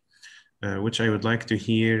each, which I would like to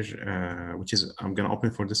hear, I'm gonna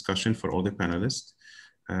open for discussion for all the panelists.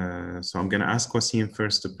 So I'm gonna ask Wasim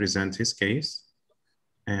first to present his case.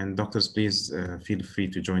 And doctors, please feel free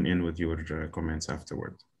to join in with your comments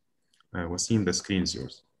afterward. Wasim, the screen is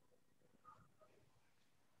yours.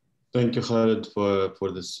 Thank you, Khaled,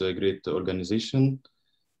 for this great organization.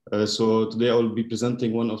 So today I will be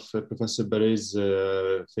presenting one of Professor Barret's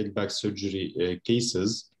failed back surgery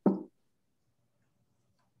cases.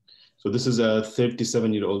 So this is a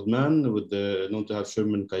 37-year-old man with known to have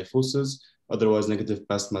Sherman kyphosis, otherwise negative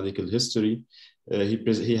past medical history.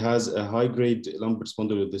 He has a high-grade lumbar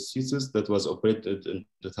spondylolisthesis that was operated in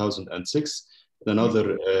 2006 in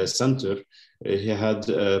another center. He had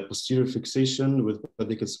posterior fixation with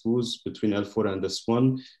pedicle screws between L4 and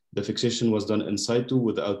S1. The fixation was done in situ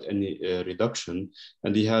without any reduction,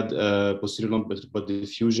 and he had posterior lumbar body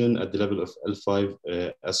fusion at the level of L5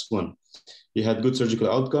 S1. He had good surgical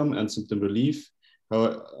outcome and symptom relief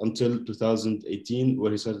until 2018,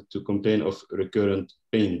 where he started to complain of recurrent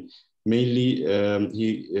pain. Mainly,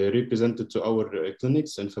 he represented to our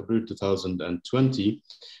clinics in February 2020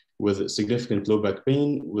 with significant low back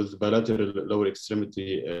pain with bilateral lower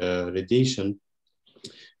extremity radiation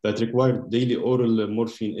that required daily oral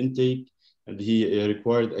morphine intake, and he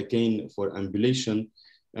required a cane for ambulation,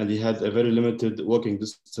 and he had a very limited walking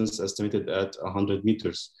distance estimated at 100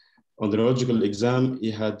 meters. On the neurological exam, he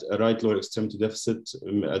had a right lower extremity deficit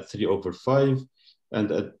at 3/5, and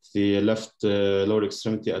at the left lower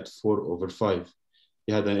extremity at 4/5.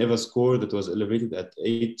 He had an EVA score that was elevated at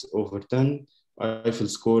 8/10, Eiffel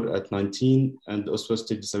score at 19, and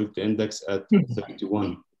Oswestry Disability Index at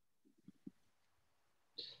 31.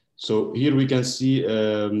 So here we can see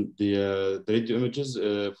the radio images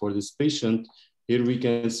for this patient. Here we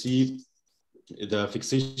can see the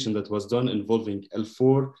fixation that was done involving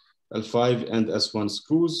L4, L5, and S1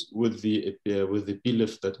 screws with the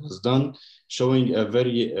P-lift that was done, showing a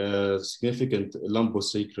very significant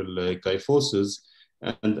lumbosacral kyphosis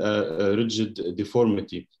and a rigid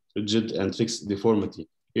deformity, rigid and fixed deformity.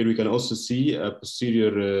 Here we can also see a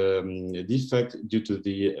posterior defect due to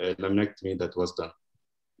the laminectomy that was done.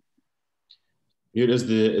 Here is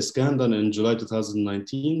the scan done in July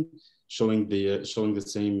 2019, showing the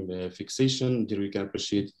same fixation. Here we can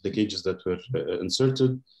appreciate the cages that were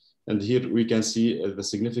inserted. And here we can see the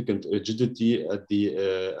significant rigidity at the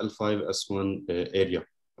L5-S1 area.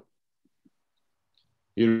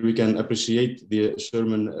 Here we can appreciate the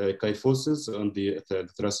Sherman kyphosis on the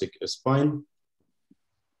thoracic spine.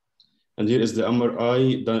 And here is the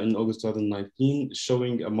MRI done in August 2019,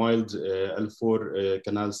 showing a mild L4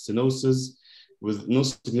 canal stenosis with no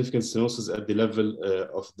significant stenosis at the level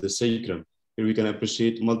of the sacrum. Here we can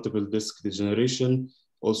appreciate multiple disc degeneration,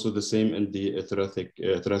 also the same in the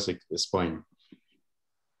thoracic spine.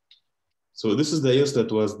 So this is the EOS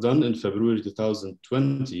that was done in February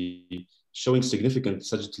 2020, showing significant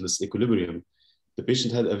sagittalis equilibrium. The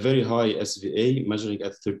patient had a very high SVA, measuring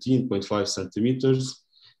at 13.5 centimeters,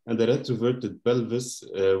 and a retroverted pelvis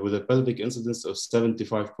with a pelvic incidence of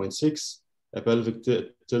 75.6, a pelvic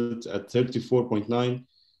tilt at 34.9.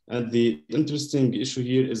 And the interesting issue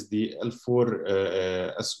here is the L4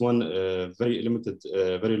 S1 very limited,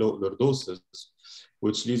 very low lordosis,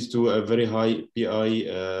 which leads to a very high PI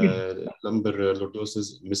lumbar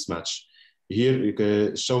lordosis mismatch.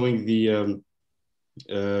 Here, showing the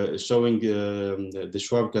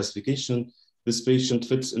Schwab classification, this patient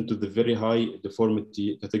fits into the very high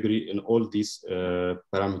deformity category in all these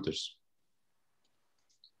parameters.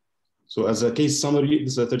 So as a case summary,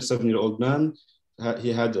 this is a 37-year-old man.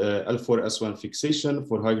 He had L4 S1 fixation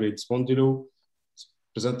for high-grade spondylo,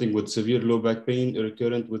 presenting with severe low back pain,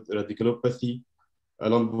 recurrent with radiculopathy, a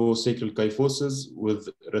lumbosacral kyphosis with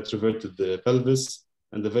retroverted pelvis,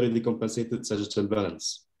 and a very decompensated sagittal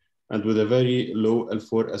balance, and with a very low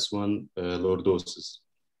L4 S1 lordosis.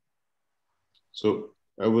 So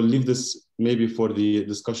I will leave this maybe for the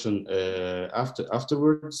discussion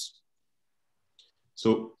afterwards.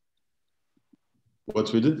 So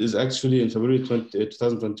what we did is actually in February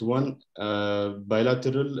 2021,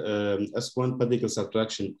 bilateral S1 pedicle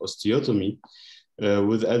subtraction osteotomy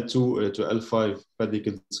with L2 to L5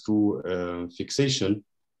 pedicle screw fixation,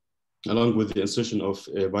 along with the insertion of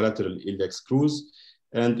bilateral iliac screws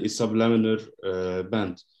and a sublaminar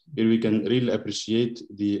band. Here we can really appreciate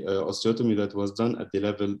the osteotomy that was done at the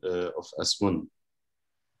level of S1.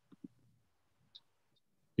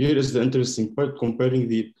 Here is the interesting part, comparing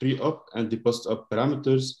the pre-op and the post-op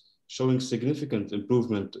parameters, showing significant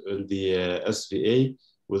improvement in the SVA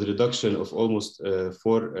with reduction of almost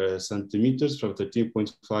 4 centimeters from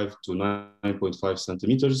 13.5 to 9.5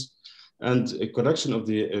 centimeters, and a correction of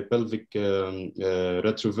the pelvic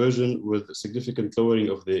retroversion with significant lowering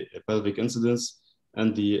of the pelvic incidence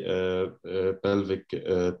and the pelvic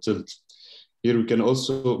tilt. Here we can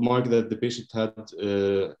also mark that the patient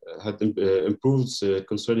had improved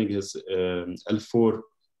concerning his L4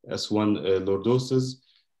 S1 lordosis,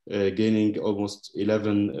 gaining almost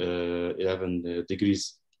 11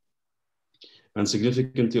 degrees. And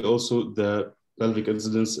significantly also the pelvic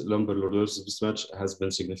incidence lumbar lordosis mismatch has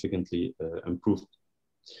been significantly improved.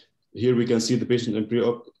 Here we can see the patient in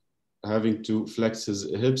pre-op having to flex his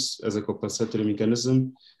hips as a compensatory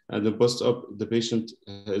mechanism, and in post-op, the patient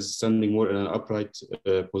is standing more in an upright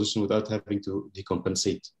position without having to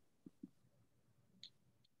decompensate.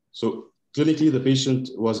 So clinically, the patient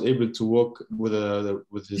was able to walk with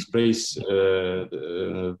his brace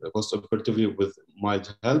post-operatively with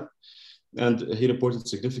mild help, and he reported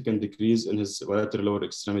significant decrease in his bilateral lower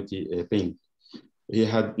extremity pain. He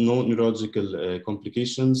had no neurological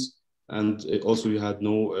complications, and also we had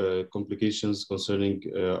no complications concerning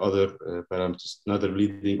other parameters, neither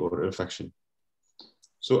bleeding or infection.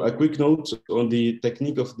 So a quick note on the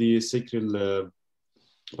technique of the sacral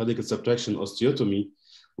pedicle subtraction osteotomy,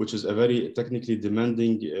 which is a very technically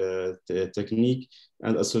demanding technique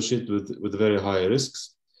and associated with very high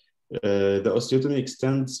risks. The osteotomy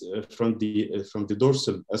extends from the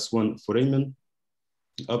dorsal S1 foramen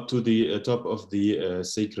up to the top of the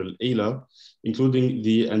sacral ala, including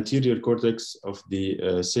the anterior cortex of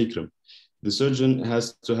the sacrum. The surgeon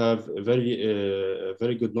has to have a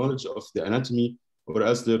very good knowledge of the anatomy, or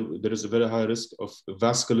else there is a very high risk of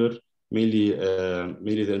vascular, mainly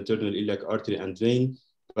the internal iliac artery and vein,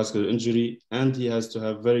 vascular injury, and he has to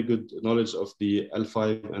have very good knowledge of the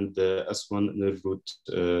L5 and the S1 nerve root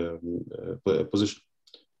position.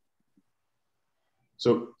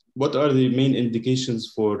 So what are the main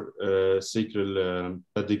indications for sacral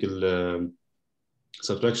pedicle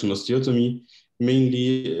subtraction osteotomy?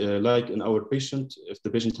 Mainly, like in our patient, if the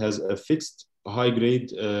patient has a fixed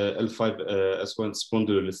high-grade L5 S1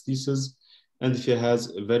 spondylolisthesis, and if he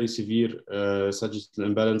has a very severe sagittal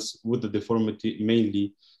imbalance with the deformity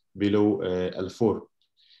mainly below L4.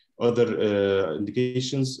 Other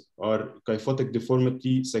indications are kyphotic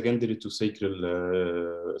deformity secondary to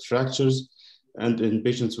sacral fractures, and in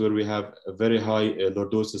patients where we have a very high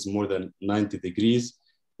lordosis more than 90 degrees,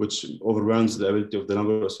 which overwhelms the ability of the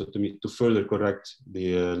lumbar osteotomy to further correct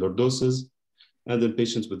the lordosis, and in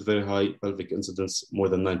patients with very high pelvic incidence more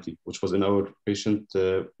than 90, which was in our patient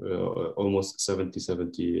almost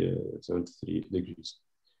 73 degrees.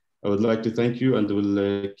 I would like to thank you, and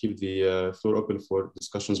will keep the floor open for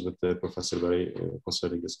discussions with Professor Barry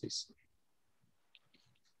concerning this case.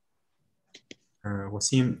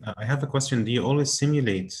 Wasim, I have a question. Do you always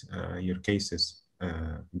simulate your cases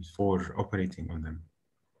before operating on them?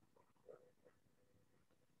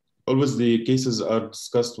 Always the cases are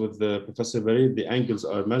discussed with Professor Barry. The angles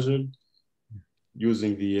are measured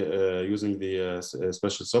using the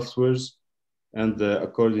special softwares, and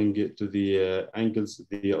according to the angles,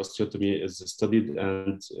 the osteotomy is studied,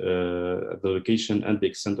 and the location and the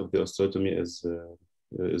extent of the osteotomy is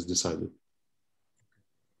decided.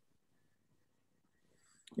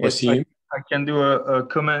 Yes, I can do a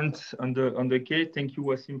comment on the case. Thank you,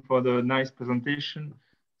 Wasim, for the nice presentation.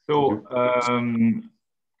 So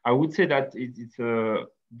I would say that it's a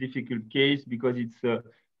difficult case because it's a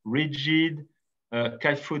rigid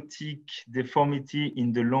kyphotic deformity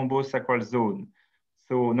in the lumbosacral zone.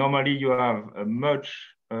 So normally you have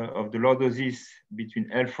much of the lordosis between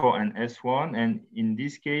L4 and S1, and in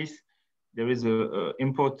this case there is a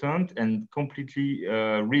important and completely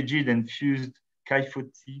rigid and fused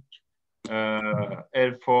kyphotic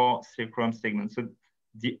L4 sacrum segment. So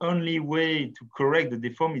the only way to correct the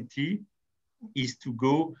deformity is to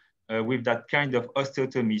go with that kind of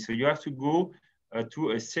osteotomy. So you have to go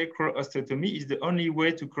to a sacral osteotomy. Is the only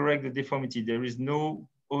way to correct the deformity. There is no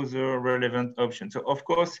other relevant options. So of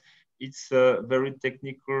course, it's a very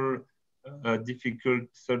technical, difficult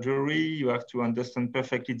surgery. You have to understand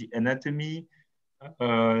perfectly the anatomy.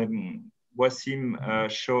 Wasim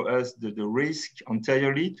showed us the risk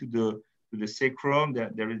anteriorly to the sacrum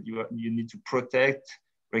that you need to protect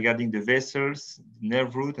regarding the vessels, the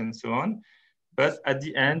nerve root, and so on. But at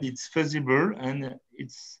the end, it's feasible, and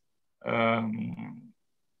it's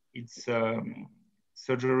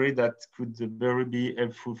surgery that could very be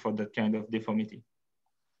helpful for that kind of deformity.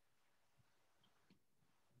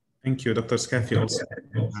 Thank you, Dr. Scaffi. Also.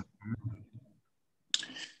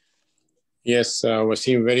 Yes,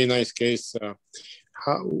 Wasim, very nice case.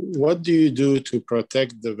 What do you do to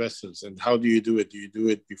protect the vessels, and how do you do it? Do you do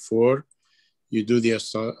it before you do the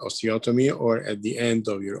osteotomy or at the end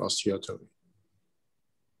of your osteotomy?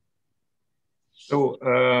 So,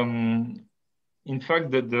 in fact,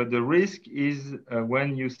 the risk is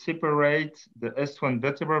when you separate the S1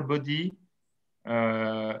 vertebral body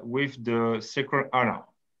with the sacral ala.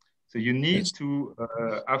 So you need to,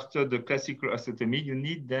 after the classical osteotomy, you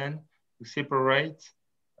need then to separate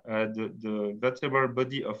the vertebral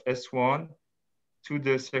body of S1 to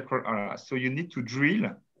the sacral ala. So you need to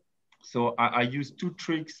drill. So I use two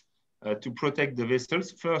tricks to protect the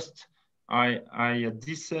vessels. First, I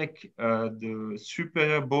dissect the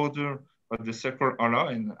superior border of the sacral ala,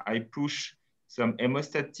 and I push some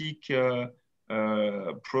hemostatic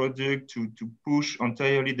product to push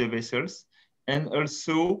anteriorly the vessels. And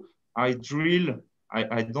also, I drill.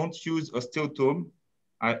 I don't use osteotome.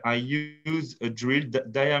 I use a drill,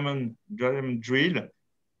 diamond drill,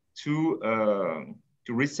 to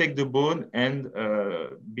resect the bone and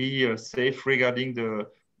be safe regarding the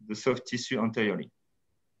soft tissue anteriorly.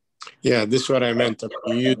 Yeah, this is what I meant.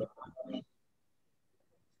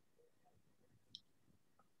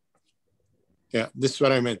 Yeah, this is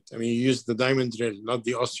what I meant. I mean, you use the diamond drill, not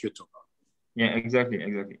the osteotome. Yeah, exactly.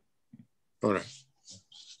 All right.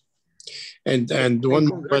 And one.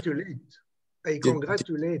 I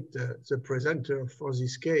congratulate the presenter for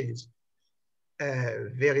this case.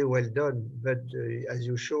 Very well done, but as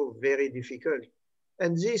you show, very difficult.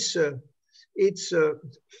 And this, it's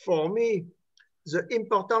for me, the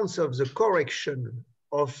importance of the correction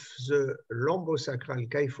of the lumbosacral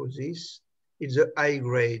kyphosis is a high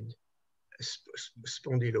grade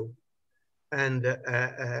spondylo. And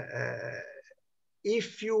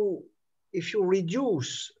if you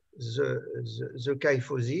reduce the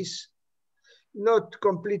kyphosis, not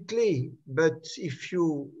completely, but if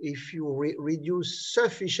you reduce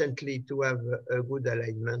sufficiently to have a good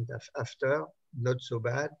alignment after, not so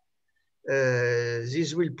bad,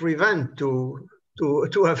 this will prevent to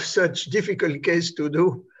have such difficult case to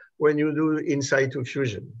do when you do in situ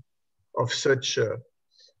fusion of such a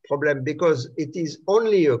problem, because it is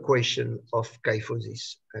only a question of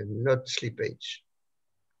kyphosis and not slippage.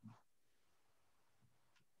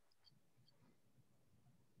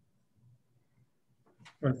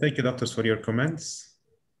 Well, thank you, doctors, for your comments.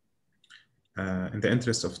 In the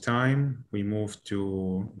interest of time, we move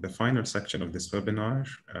to the final section of this webinar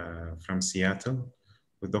from Seattle,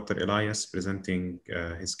 with Dr. Elias presenting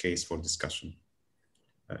his case for discussion.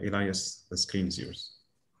 Elias, the screen is yours.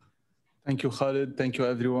 Thank you, Khalid. Thank you,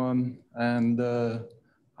 everyone. And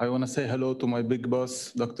I want to say hello to my big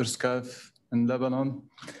boss, Dr. Scaf in Lebanon.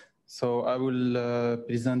 So I will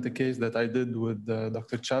present a case that I did with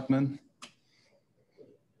Dr. Chapman.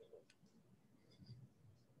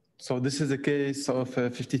 So this is a case of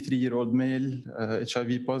a 53-year-old male,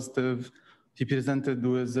 HIV positive. He presented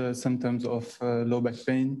with symptoms of low back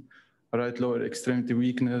pain, right lower extremity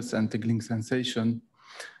weakness, and tingling sensation.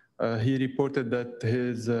 He reported that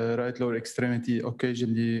his right lower extremity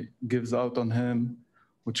occasionally gives out on him,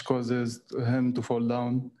 which causes him to fall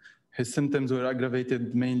down. His symptoms were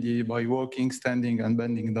aggravated mainly by walking, standing, and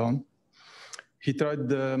bending down. He tried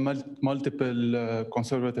multiple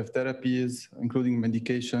conservative therapies, including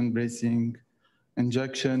medication, bracing,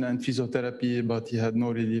 injection, and physiotherapy, but he had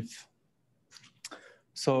no relief.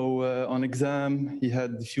 So on exam, he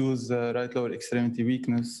had diffuse right lower extremity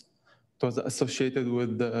weakness. It was associated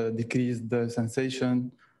with decreased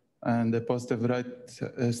sensation and a positive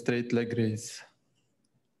right straight leg raise.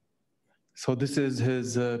 So this is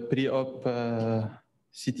his pre-op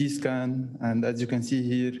CT scan, and as you can see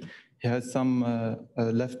here, he has some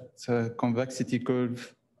left convexity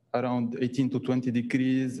curve around 18 to 20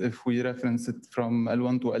 degrees if we reference it from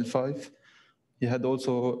L1 to L5. He had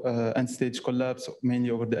also end-stage collapse, mainly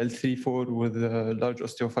over the L3-4 with large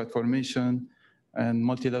osteophyte formation and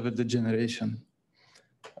multi-level degeneration.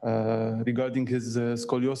 Regarding his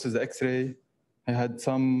scoliosis X-ray, he had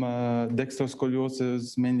some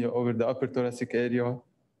dextroscoliosis, mainly over the upper thoracic area,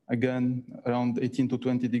 again, around 18 to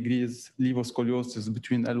 20 degrees levoscoliosis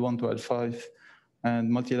between L1 to L5,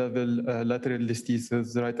 and multi-level lateral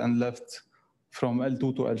listhesis right and left from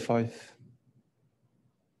L2 to L5.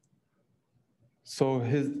 So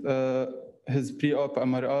his pre-op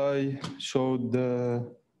MRI showed,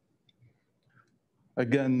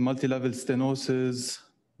 again, multi-level stenosis,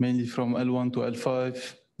 mainly from L1 to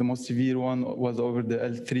L5. The most severe one was over the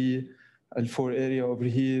L3, L4 area over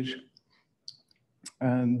here.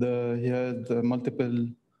 And he had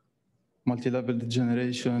multi-level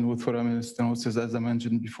degeneration with foraminal stenosis, as I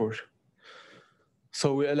mentioned before.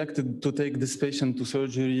 So we elected to take this patient to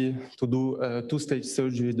surgery, to do a two-stage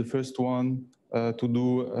surgery. The first one was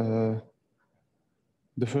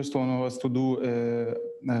to do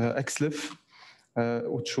XLIF,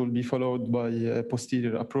 which will be followed by a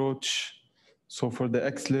posterior approach. So for the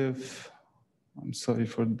XLIF, I'm sorry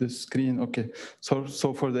for this screen. Okay, so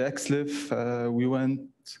for the XLIF, we went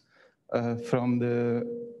from the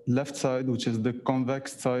left side, which is the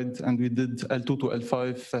convex side, and we did L2 to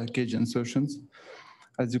L5 cage insertions.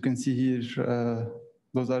 As you can see here,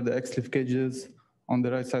 those are the XLIF cages on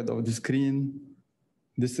the right side of the screen.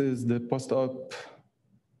 This is the post-op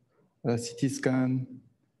CT scan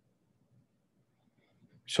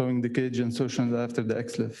showing the cage insertions after the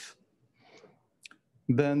XLIF.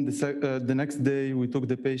 Then the next day, we took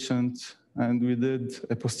the patient and we did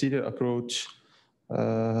a posterior approach.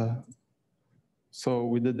 So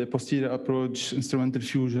we did a posterior approach, instrumental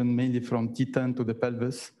fusion, mainly from T10 to the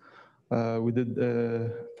pelvis. We did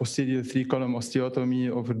a posterior 3-column osteotomy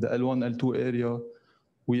over the L1, L2 area.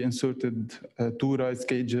 We inserted 2 rise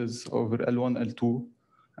cages over L1, L2,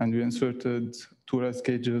 and we inserted 2 rise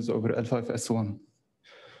cages over L5, S1.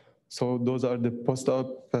 So those are the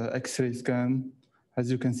post-op X-ray scan. As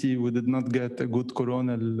you can see, we did not get a good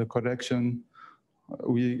coronal correction.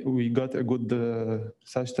 We got a good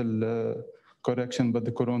sagittal correction, but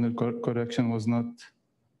the coronal correction was not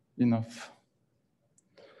enough.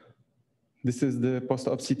 This is the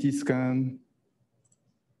post-op CT scan.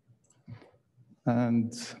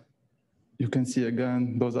 And you can see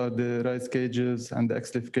again, those are the rise cages and the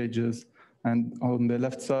XLIF cages. And on the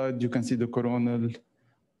left side, you can see the coronal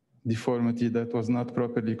deformity that was not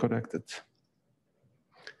properly corrected.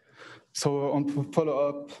 So on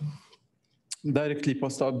follow-up, directly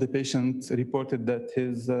post-op, the patient reported that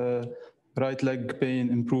his right leg pain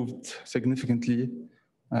improved significantly,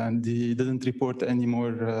 and he didn't report any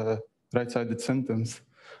more right-sided symptoms.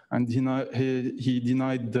 And he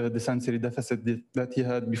denied the sensory deficit that he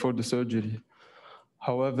had before the surgery.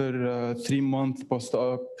 However, 3 months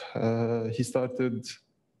post-op, he started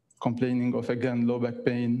complaining of, again, low back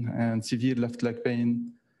pain and severe left leg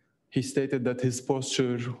pain. He stated that his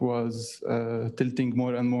posture was tilting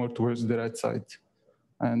more and more towards the right side.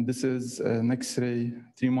 And this is an X-ray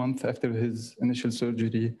 3 months after his initial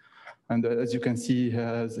surgery. And as you can see, he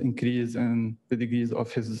has increase in the degrees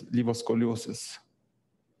of his levoscoliosis.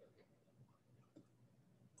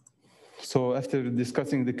 So after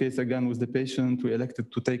discussing the case again with the patient, we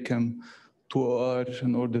elected to take him to OR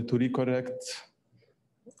in order to recorrect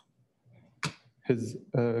his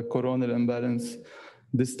coronal imbalance.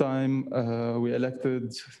 This time, we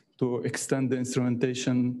elected to extend the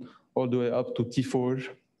instrumentation all the way up to T4.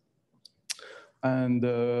 And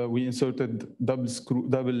we inserted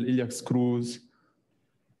double iliac screws.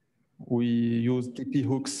 We used TP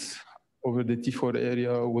hooks over the T4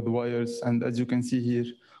 area with wires. And as you can see here,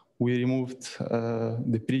 we removed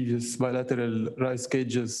the previous bilateral rise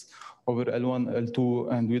cages over L1,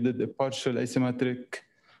 L2, and we did a partial asymmetric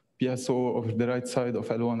PSO over the right side of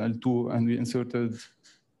L1, L2, and we inserted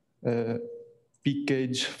a peak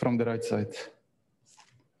cage from the right side.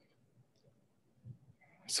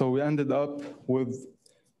 So we ended up with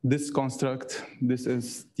this construct. This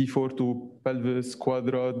is T4 to pelvis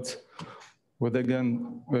quad rod with,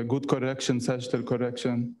 again, a good correction, sagittal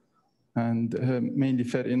correction, and mainly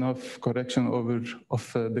fair enough correction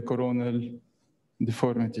of the coronal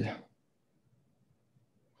deformity.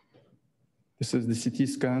 This is the CT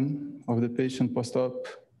scan of the patient post-op.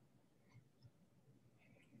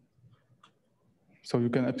 So you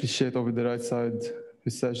can appreciate over the right side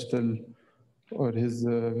his sagittal or his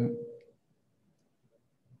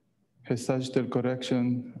sagittal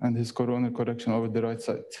correction and his coronal correction over the right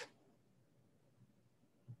side.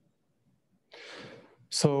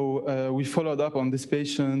 So we followed up on this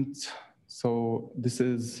patient. So this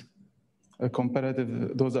is a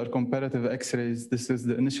comparative, those are comparative X-rays. This is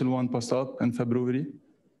the initial one post-op in February.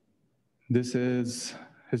 This is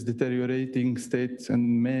his deteriorating state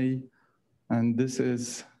in May. And this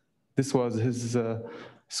was his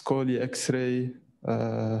Scoli X-ray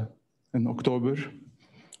in October.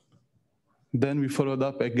 Then we followed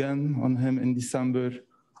up again on him in December,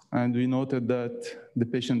 and we noted that the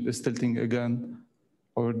patient is tilting again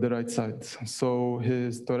over the right side. So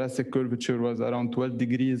his thoracic curvature was around 12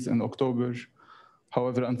 degrees in October.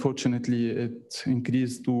 However, unfortunately, it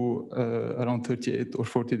increased to around 38 or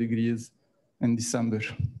 40 degrees in December.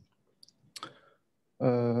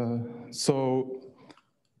 So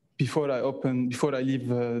before I leave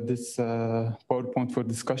this PowerPoint for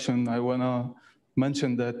discussion, I wanna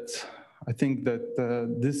mention that I think that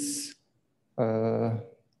this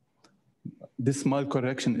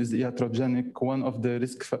malcorrection is iatrogenic. One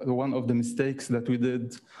of the mistakes that we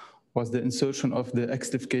did was the insertion of the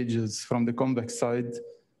extip cages from the convex side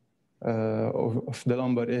of the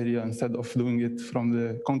lumbar area instead of doing it from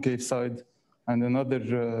the concave side. And another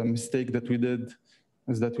mistake that we did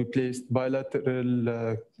is that we placed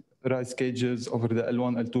bilateral rise cages over the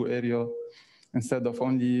L1, L2 area instead of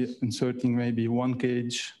only inserting maybe one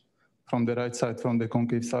cage from the right side, from the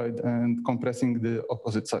concave side, and compressing the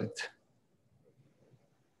opposite side.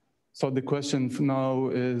 So the question now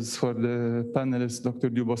is for the panelists, Dr.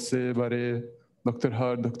 Dubosse, Barre, Dr.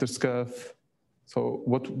 Hart, Dr. Scaff. So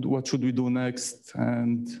what should we do next?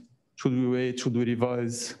 And should we wait? Should we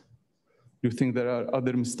revise? Do you think there are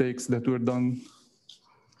other mistakes that were done?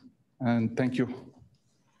 And thank you.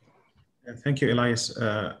 Thank you, Elias.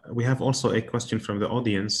 We have also a question from the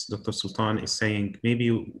audience. Dr. Sultan is saying maybe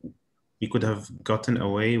we could have gotten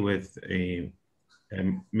away with a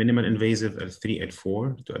minimal invasive L3,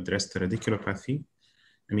 L4 to address the radiculopathy.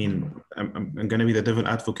 I mean, I'm going to be the devil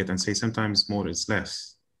advocate and say sometimes more is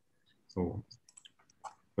less. So,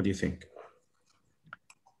 what do you think?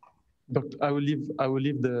 Doctor, I will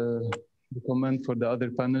leave the comment for the other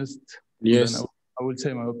panelists. Yes. Then I will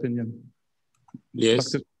say my opinion.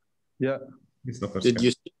 Yes. Doctor, yeah.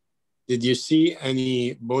 Did you see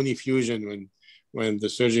any bony fusion when the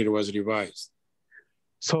surgery was revised?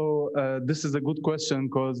 So this is a good question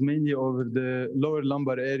because mainly over the lower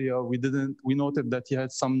lumbar area, we noted that he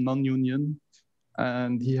had some non-union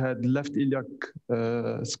and he had left iliac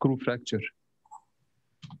screw fracture.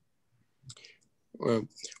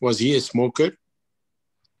 Was he a smoker?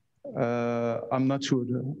 I'm not sure.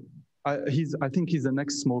 I think he's an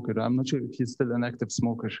ex-smoker. I'm not sure if he's still an active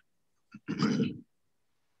smoker.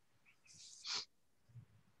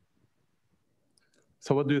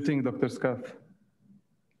 So what do you think, Dr. Scaff?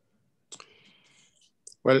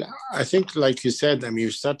 Well, I think, like you said, I mean,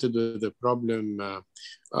 you started with the problem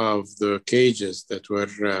of the cages that were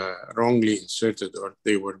wrongly inserted, or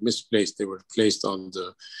they were misplaced. They were placed on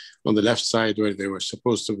the left side where they were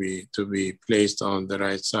supposed to be placed on the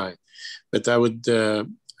right side. But I would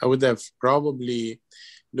have probably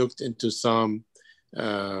looked into some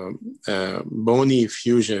bony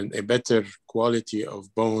fusion, a better quality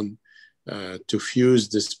of bone to fuse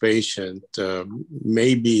this patient,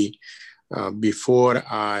 maybe. Before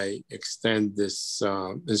I extend this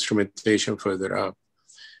instrumentation further up,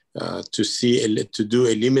 to do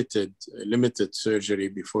a limited surgery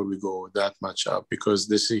before we go that much up, because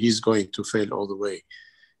he's going to fail all the way.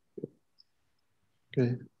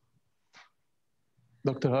 Okay.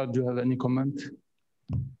 Dr. Hart, do you have any comment?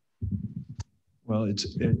 Well, it's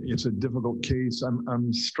a difficult case.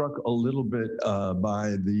 I'm struck a little bit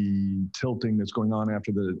by the tilting that's going on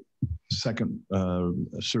after the second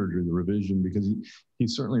surgery, the revision, because he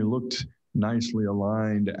certainly looked nicely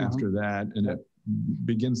aligned after that, and it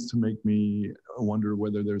begins to make me wonder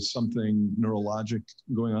whether there's something neurologic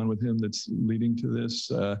going on with him that's leading to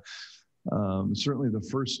this. Certainly, the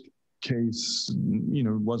first case,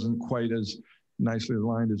 wasn't quite as nicely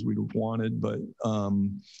aligned as we'd have wanted, but.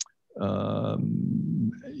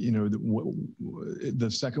 The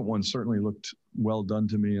second one certainly looked well done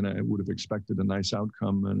to me, and I would have expected a nice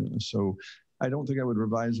outcome. And so I don't think I would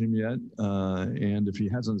revise him yet. And if he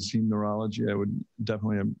hasn't seen neurology, I would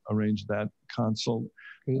definitely arrange that consult.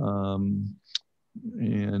 And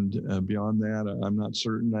beyond that, I'm not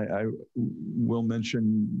certain. I will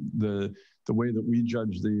mention the way that we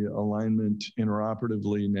judge the alignment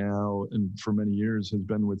intraoperatively now, and for many years has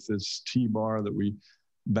been with this T-bar that we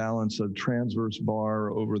balance a transverse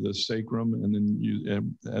bar over the sacrum, and then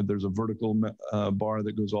there's a vertical bar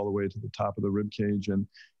that goes all the way to the top of the rib cage, and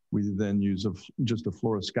we then use just a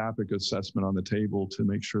fluoroscopic assessment on the table to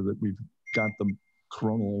make sure that we've got the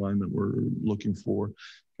coronal alignment we're looking for.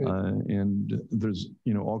 And there's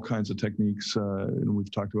all kinds of techniques, and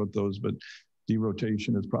we've talked about those, but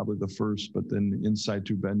derotation is probably the first, but then in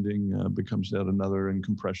situ bending becomes yet another, and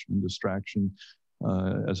compression and distraction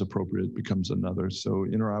as appropriate becomes another. So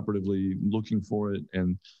intraoperatively looking for it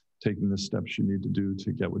and taking the steps you need to do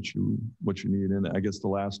to get what you need. And I guess the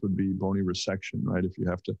last would be bony resection, right? If you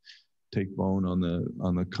have to take bone on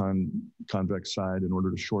the convex side in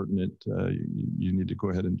order to shorten it, you need to go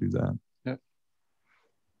ahead and do that. Yeah.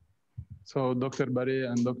 So Dr. Barré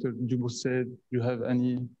and Dr. Dubousset, do you have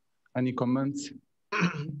any comments?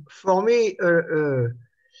 For me,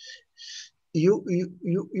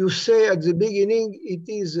 you say at the beginning it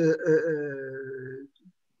is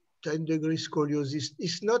 10-degree scoliosis.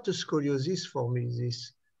 It's not a scoliosis for me.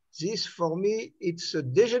 This for me, it's a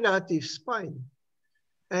degenerative spine.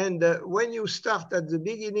 And when you start at the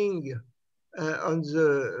beginning on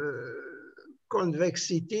the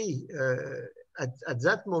convexity, at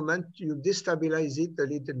that moment, you destabilize it a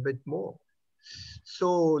little bit more.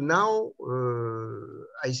 So now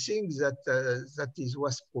I think that that is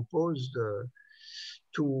what's proposed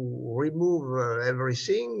to remove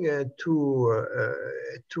everything, to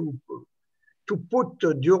put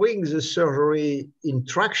during the surgery in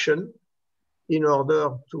traction in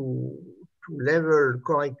order to level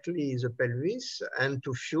correctly the pelvis and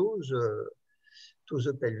to fuse to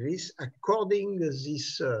the pelvis according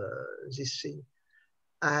this thing.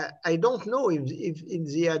 I don't know if in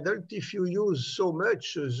the adult, if you use so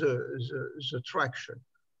much the traction,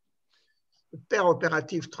 the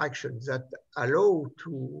perioperative traction that allow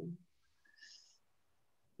to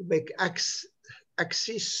make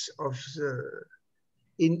axis of the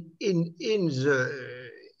in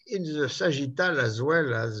the sagittal as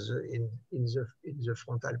well as in the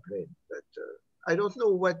frontal plane. But I don't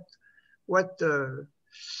know what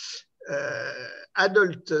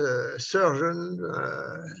adult surgeon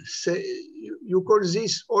say. You call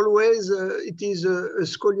this always it is a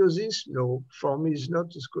scoliosis? No, for me it's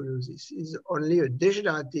not a scoliosis. It's only a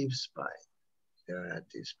degenerative spine.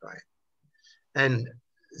 And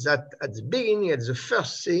that at the beginning, at the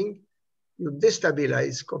first thing, you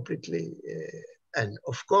destabilize completely. And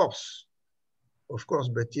of course,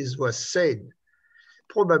 but it was said,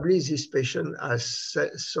 probably this patient has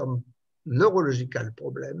some neurological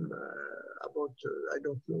problem about, I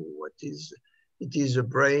don't know what is, it is the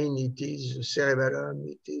brain, it is the cerebellum,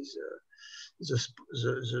 it is the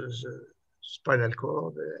spinal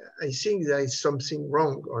cord. I think there is something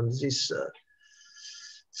wrong on this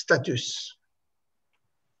status.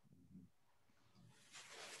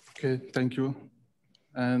 Okay, thank you.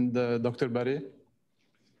 And Dr. Barré?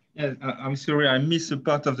 Yeah, I'm sorry, I missed a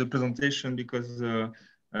part of the presentation because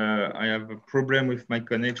I have a problem with my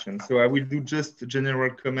connection. So I will do just a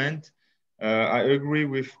general comment. I agree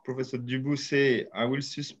with Professor Dubousset. I will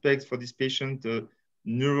suspect for this patient a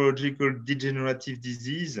neurological degenerative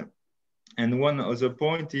disease. And one other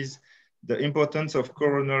point is the importance of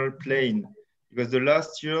coronal plane, because the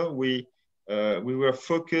last year we were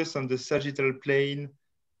focused on the sagittal plane,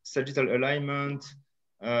 sagittal alignment,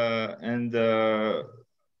 and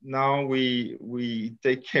now we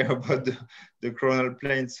take care about the coronal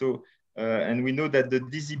plane. So, and we know that the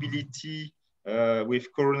disability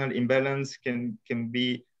with coronal imbalance can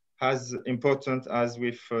be as important as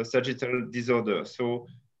with sagittal disorder. So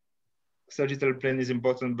sagittal plane is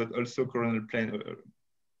important, but also coronal plane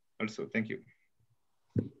also. Thank you.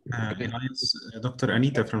 Dr.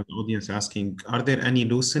 Anita from the audience asking, are there any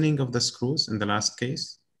loosening of the screws in the last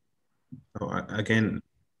case? So again,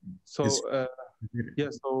 so yeah,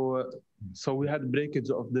 so we had breakage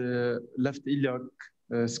of the left iliac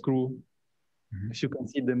screw. Mm-hmm. If you can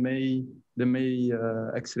see the May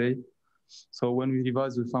X-ray. So when we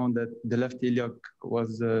revised, we found that the left iliac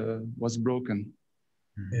was broken.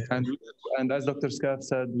 Mm-hmm. And as Dr. Scaff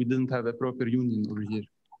said, we didn't have a proper union over here.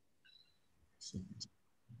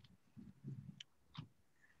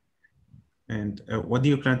 And what do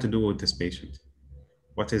you plan to do with this patient?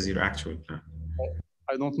 What is your actual plan?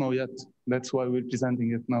 I don't know yet. That's why we're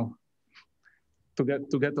presenting it now. To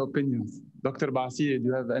get opinions. Dr. Baasi, do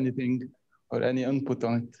you have anything or any input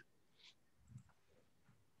on it?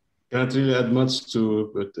 Can't really add much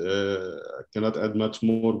to, but I cannot add much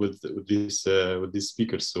more with these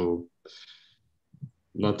speakers. So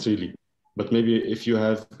not really. But maybe if you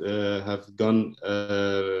have gone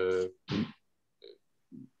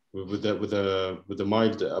with a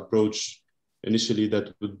mild approach initially,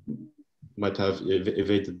 that might have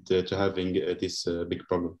evaded to having this big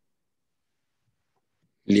problem.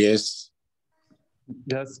 Yes.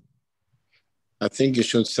 Yes. I think you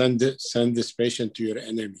should send this patient to your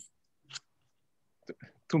enemy.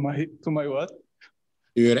 To my what?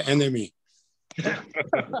 To your enemy.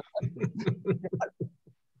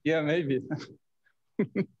 Yeah, maybe.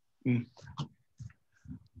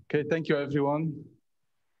 Okay, thank you, everyone.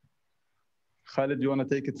 Khalid, do you want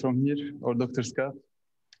to take it from here, or Dr. Scaff?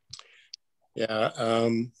 Yeah.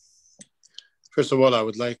 First of all, I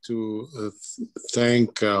would like to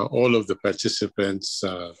thank all of the participants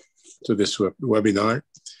to this webinar.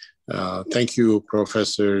 Thank you,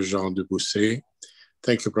 Professor Jean Dubussé.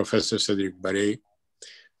 Thank you, Professor Cedric Barret,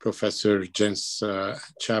 Professor Jens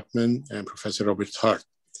Chapman, and Professor Robert Hart.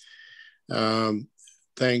 A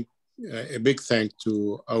big thank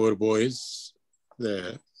to our boys,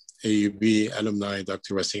 the AUB alumni,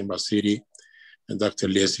 Dr. Wasim Basiri and Dr.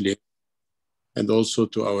 Leslie, and also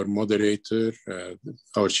to our moderator,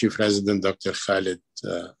 our chief resident, Dr. Khalid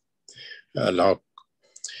Al-Haq.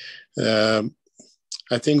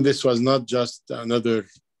 I think this was not just another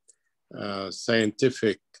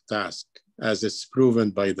scientific task, as it's proven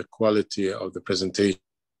by the quality of the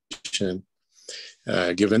presentation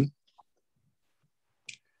given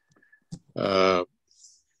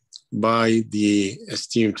by the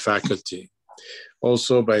esteemed faculty,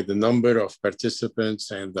 also by the number of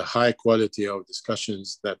participants and the high quality of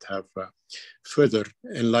discussions that have further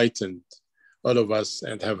enlightened all of us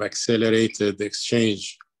and have accelerated the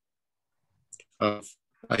exchange of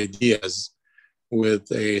ideas with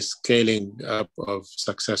a scaling up of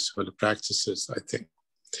successful practices, I think.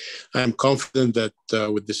 I'm confident that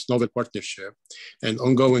with this novel partnership and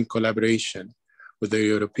ongoing collaboration with the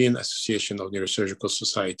European Association of Neurosurgical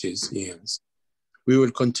Societies, EANS, we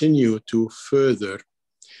will continue to further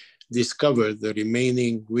discover the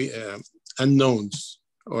remaining unknowns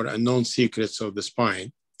or unknown secrets of the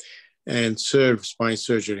spine and serve spine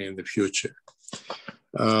surgery in the future.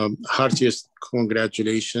 Heartiest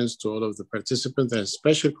congratulations to all of the participants, and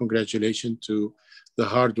special congratulations to the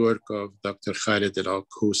hard work of Dr. Khalid Al-Haq,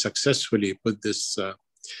 who successfully put this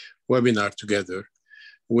webinar together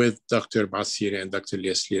with Dr. Basiri and Dr.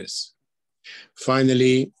 Lias.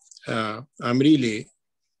 Finally, I'm really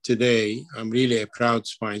a proud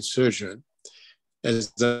spine surgeon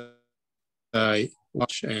as I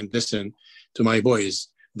watch and listen to my boys,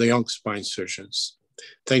 the young spine surgeons.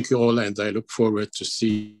 Thank you all, and I look forward to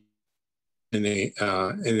see in a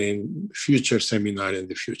future seminar in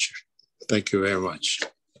the future. Thank you very much.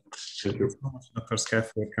 Thank you so much, Dr.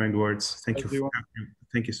 Skaff, for your kind words.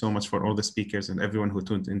 Thank you so much for all the speakers and everyone who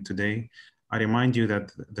tuned in today. I remind you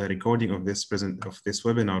that the recording of this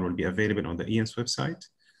webinar will be available on the EANS website.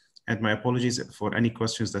 And my apologies for any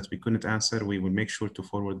questions that we couldn't answer. We will make sure to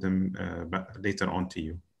forward them later on to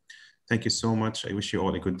you. Thank you so much. I wish you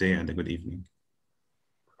all a good day and a good evening.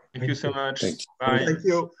 Thank you so much. Thank you. Bye. Thank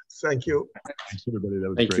you. Thank you. Thanks, everybody. That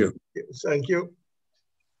was Thank great. you. Thank you.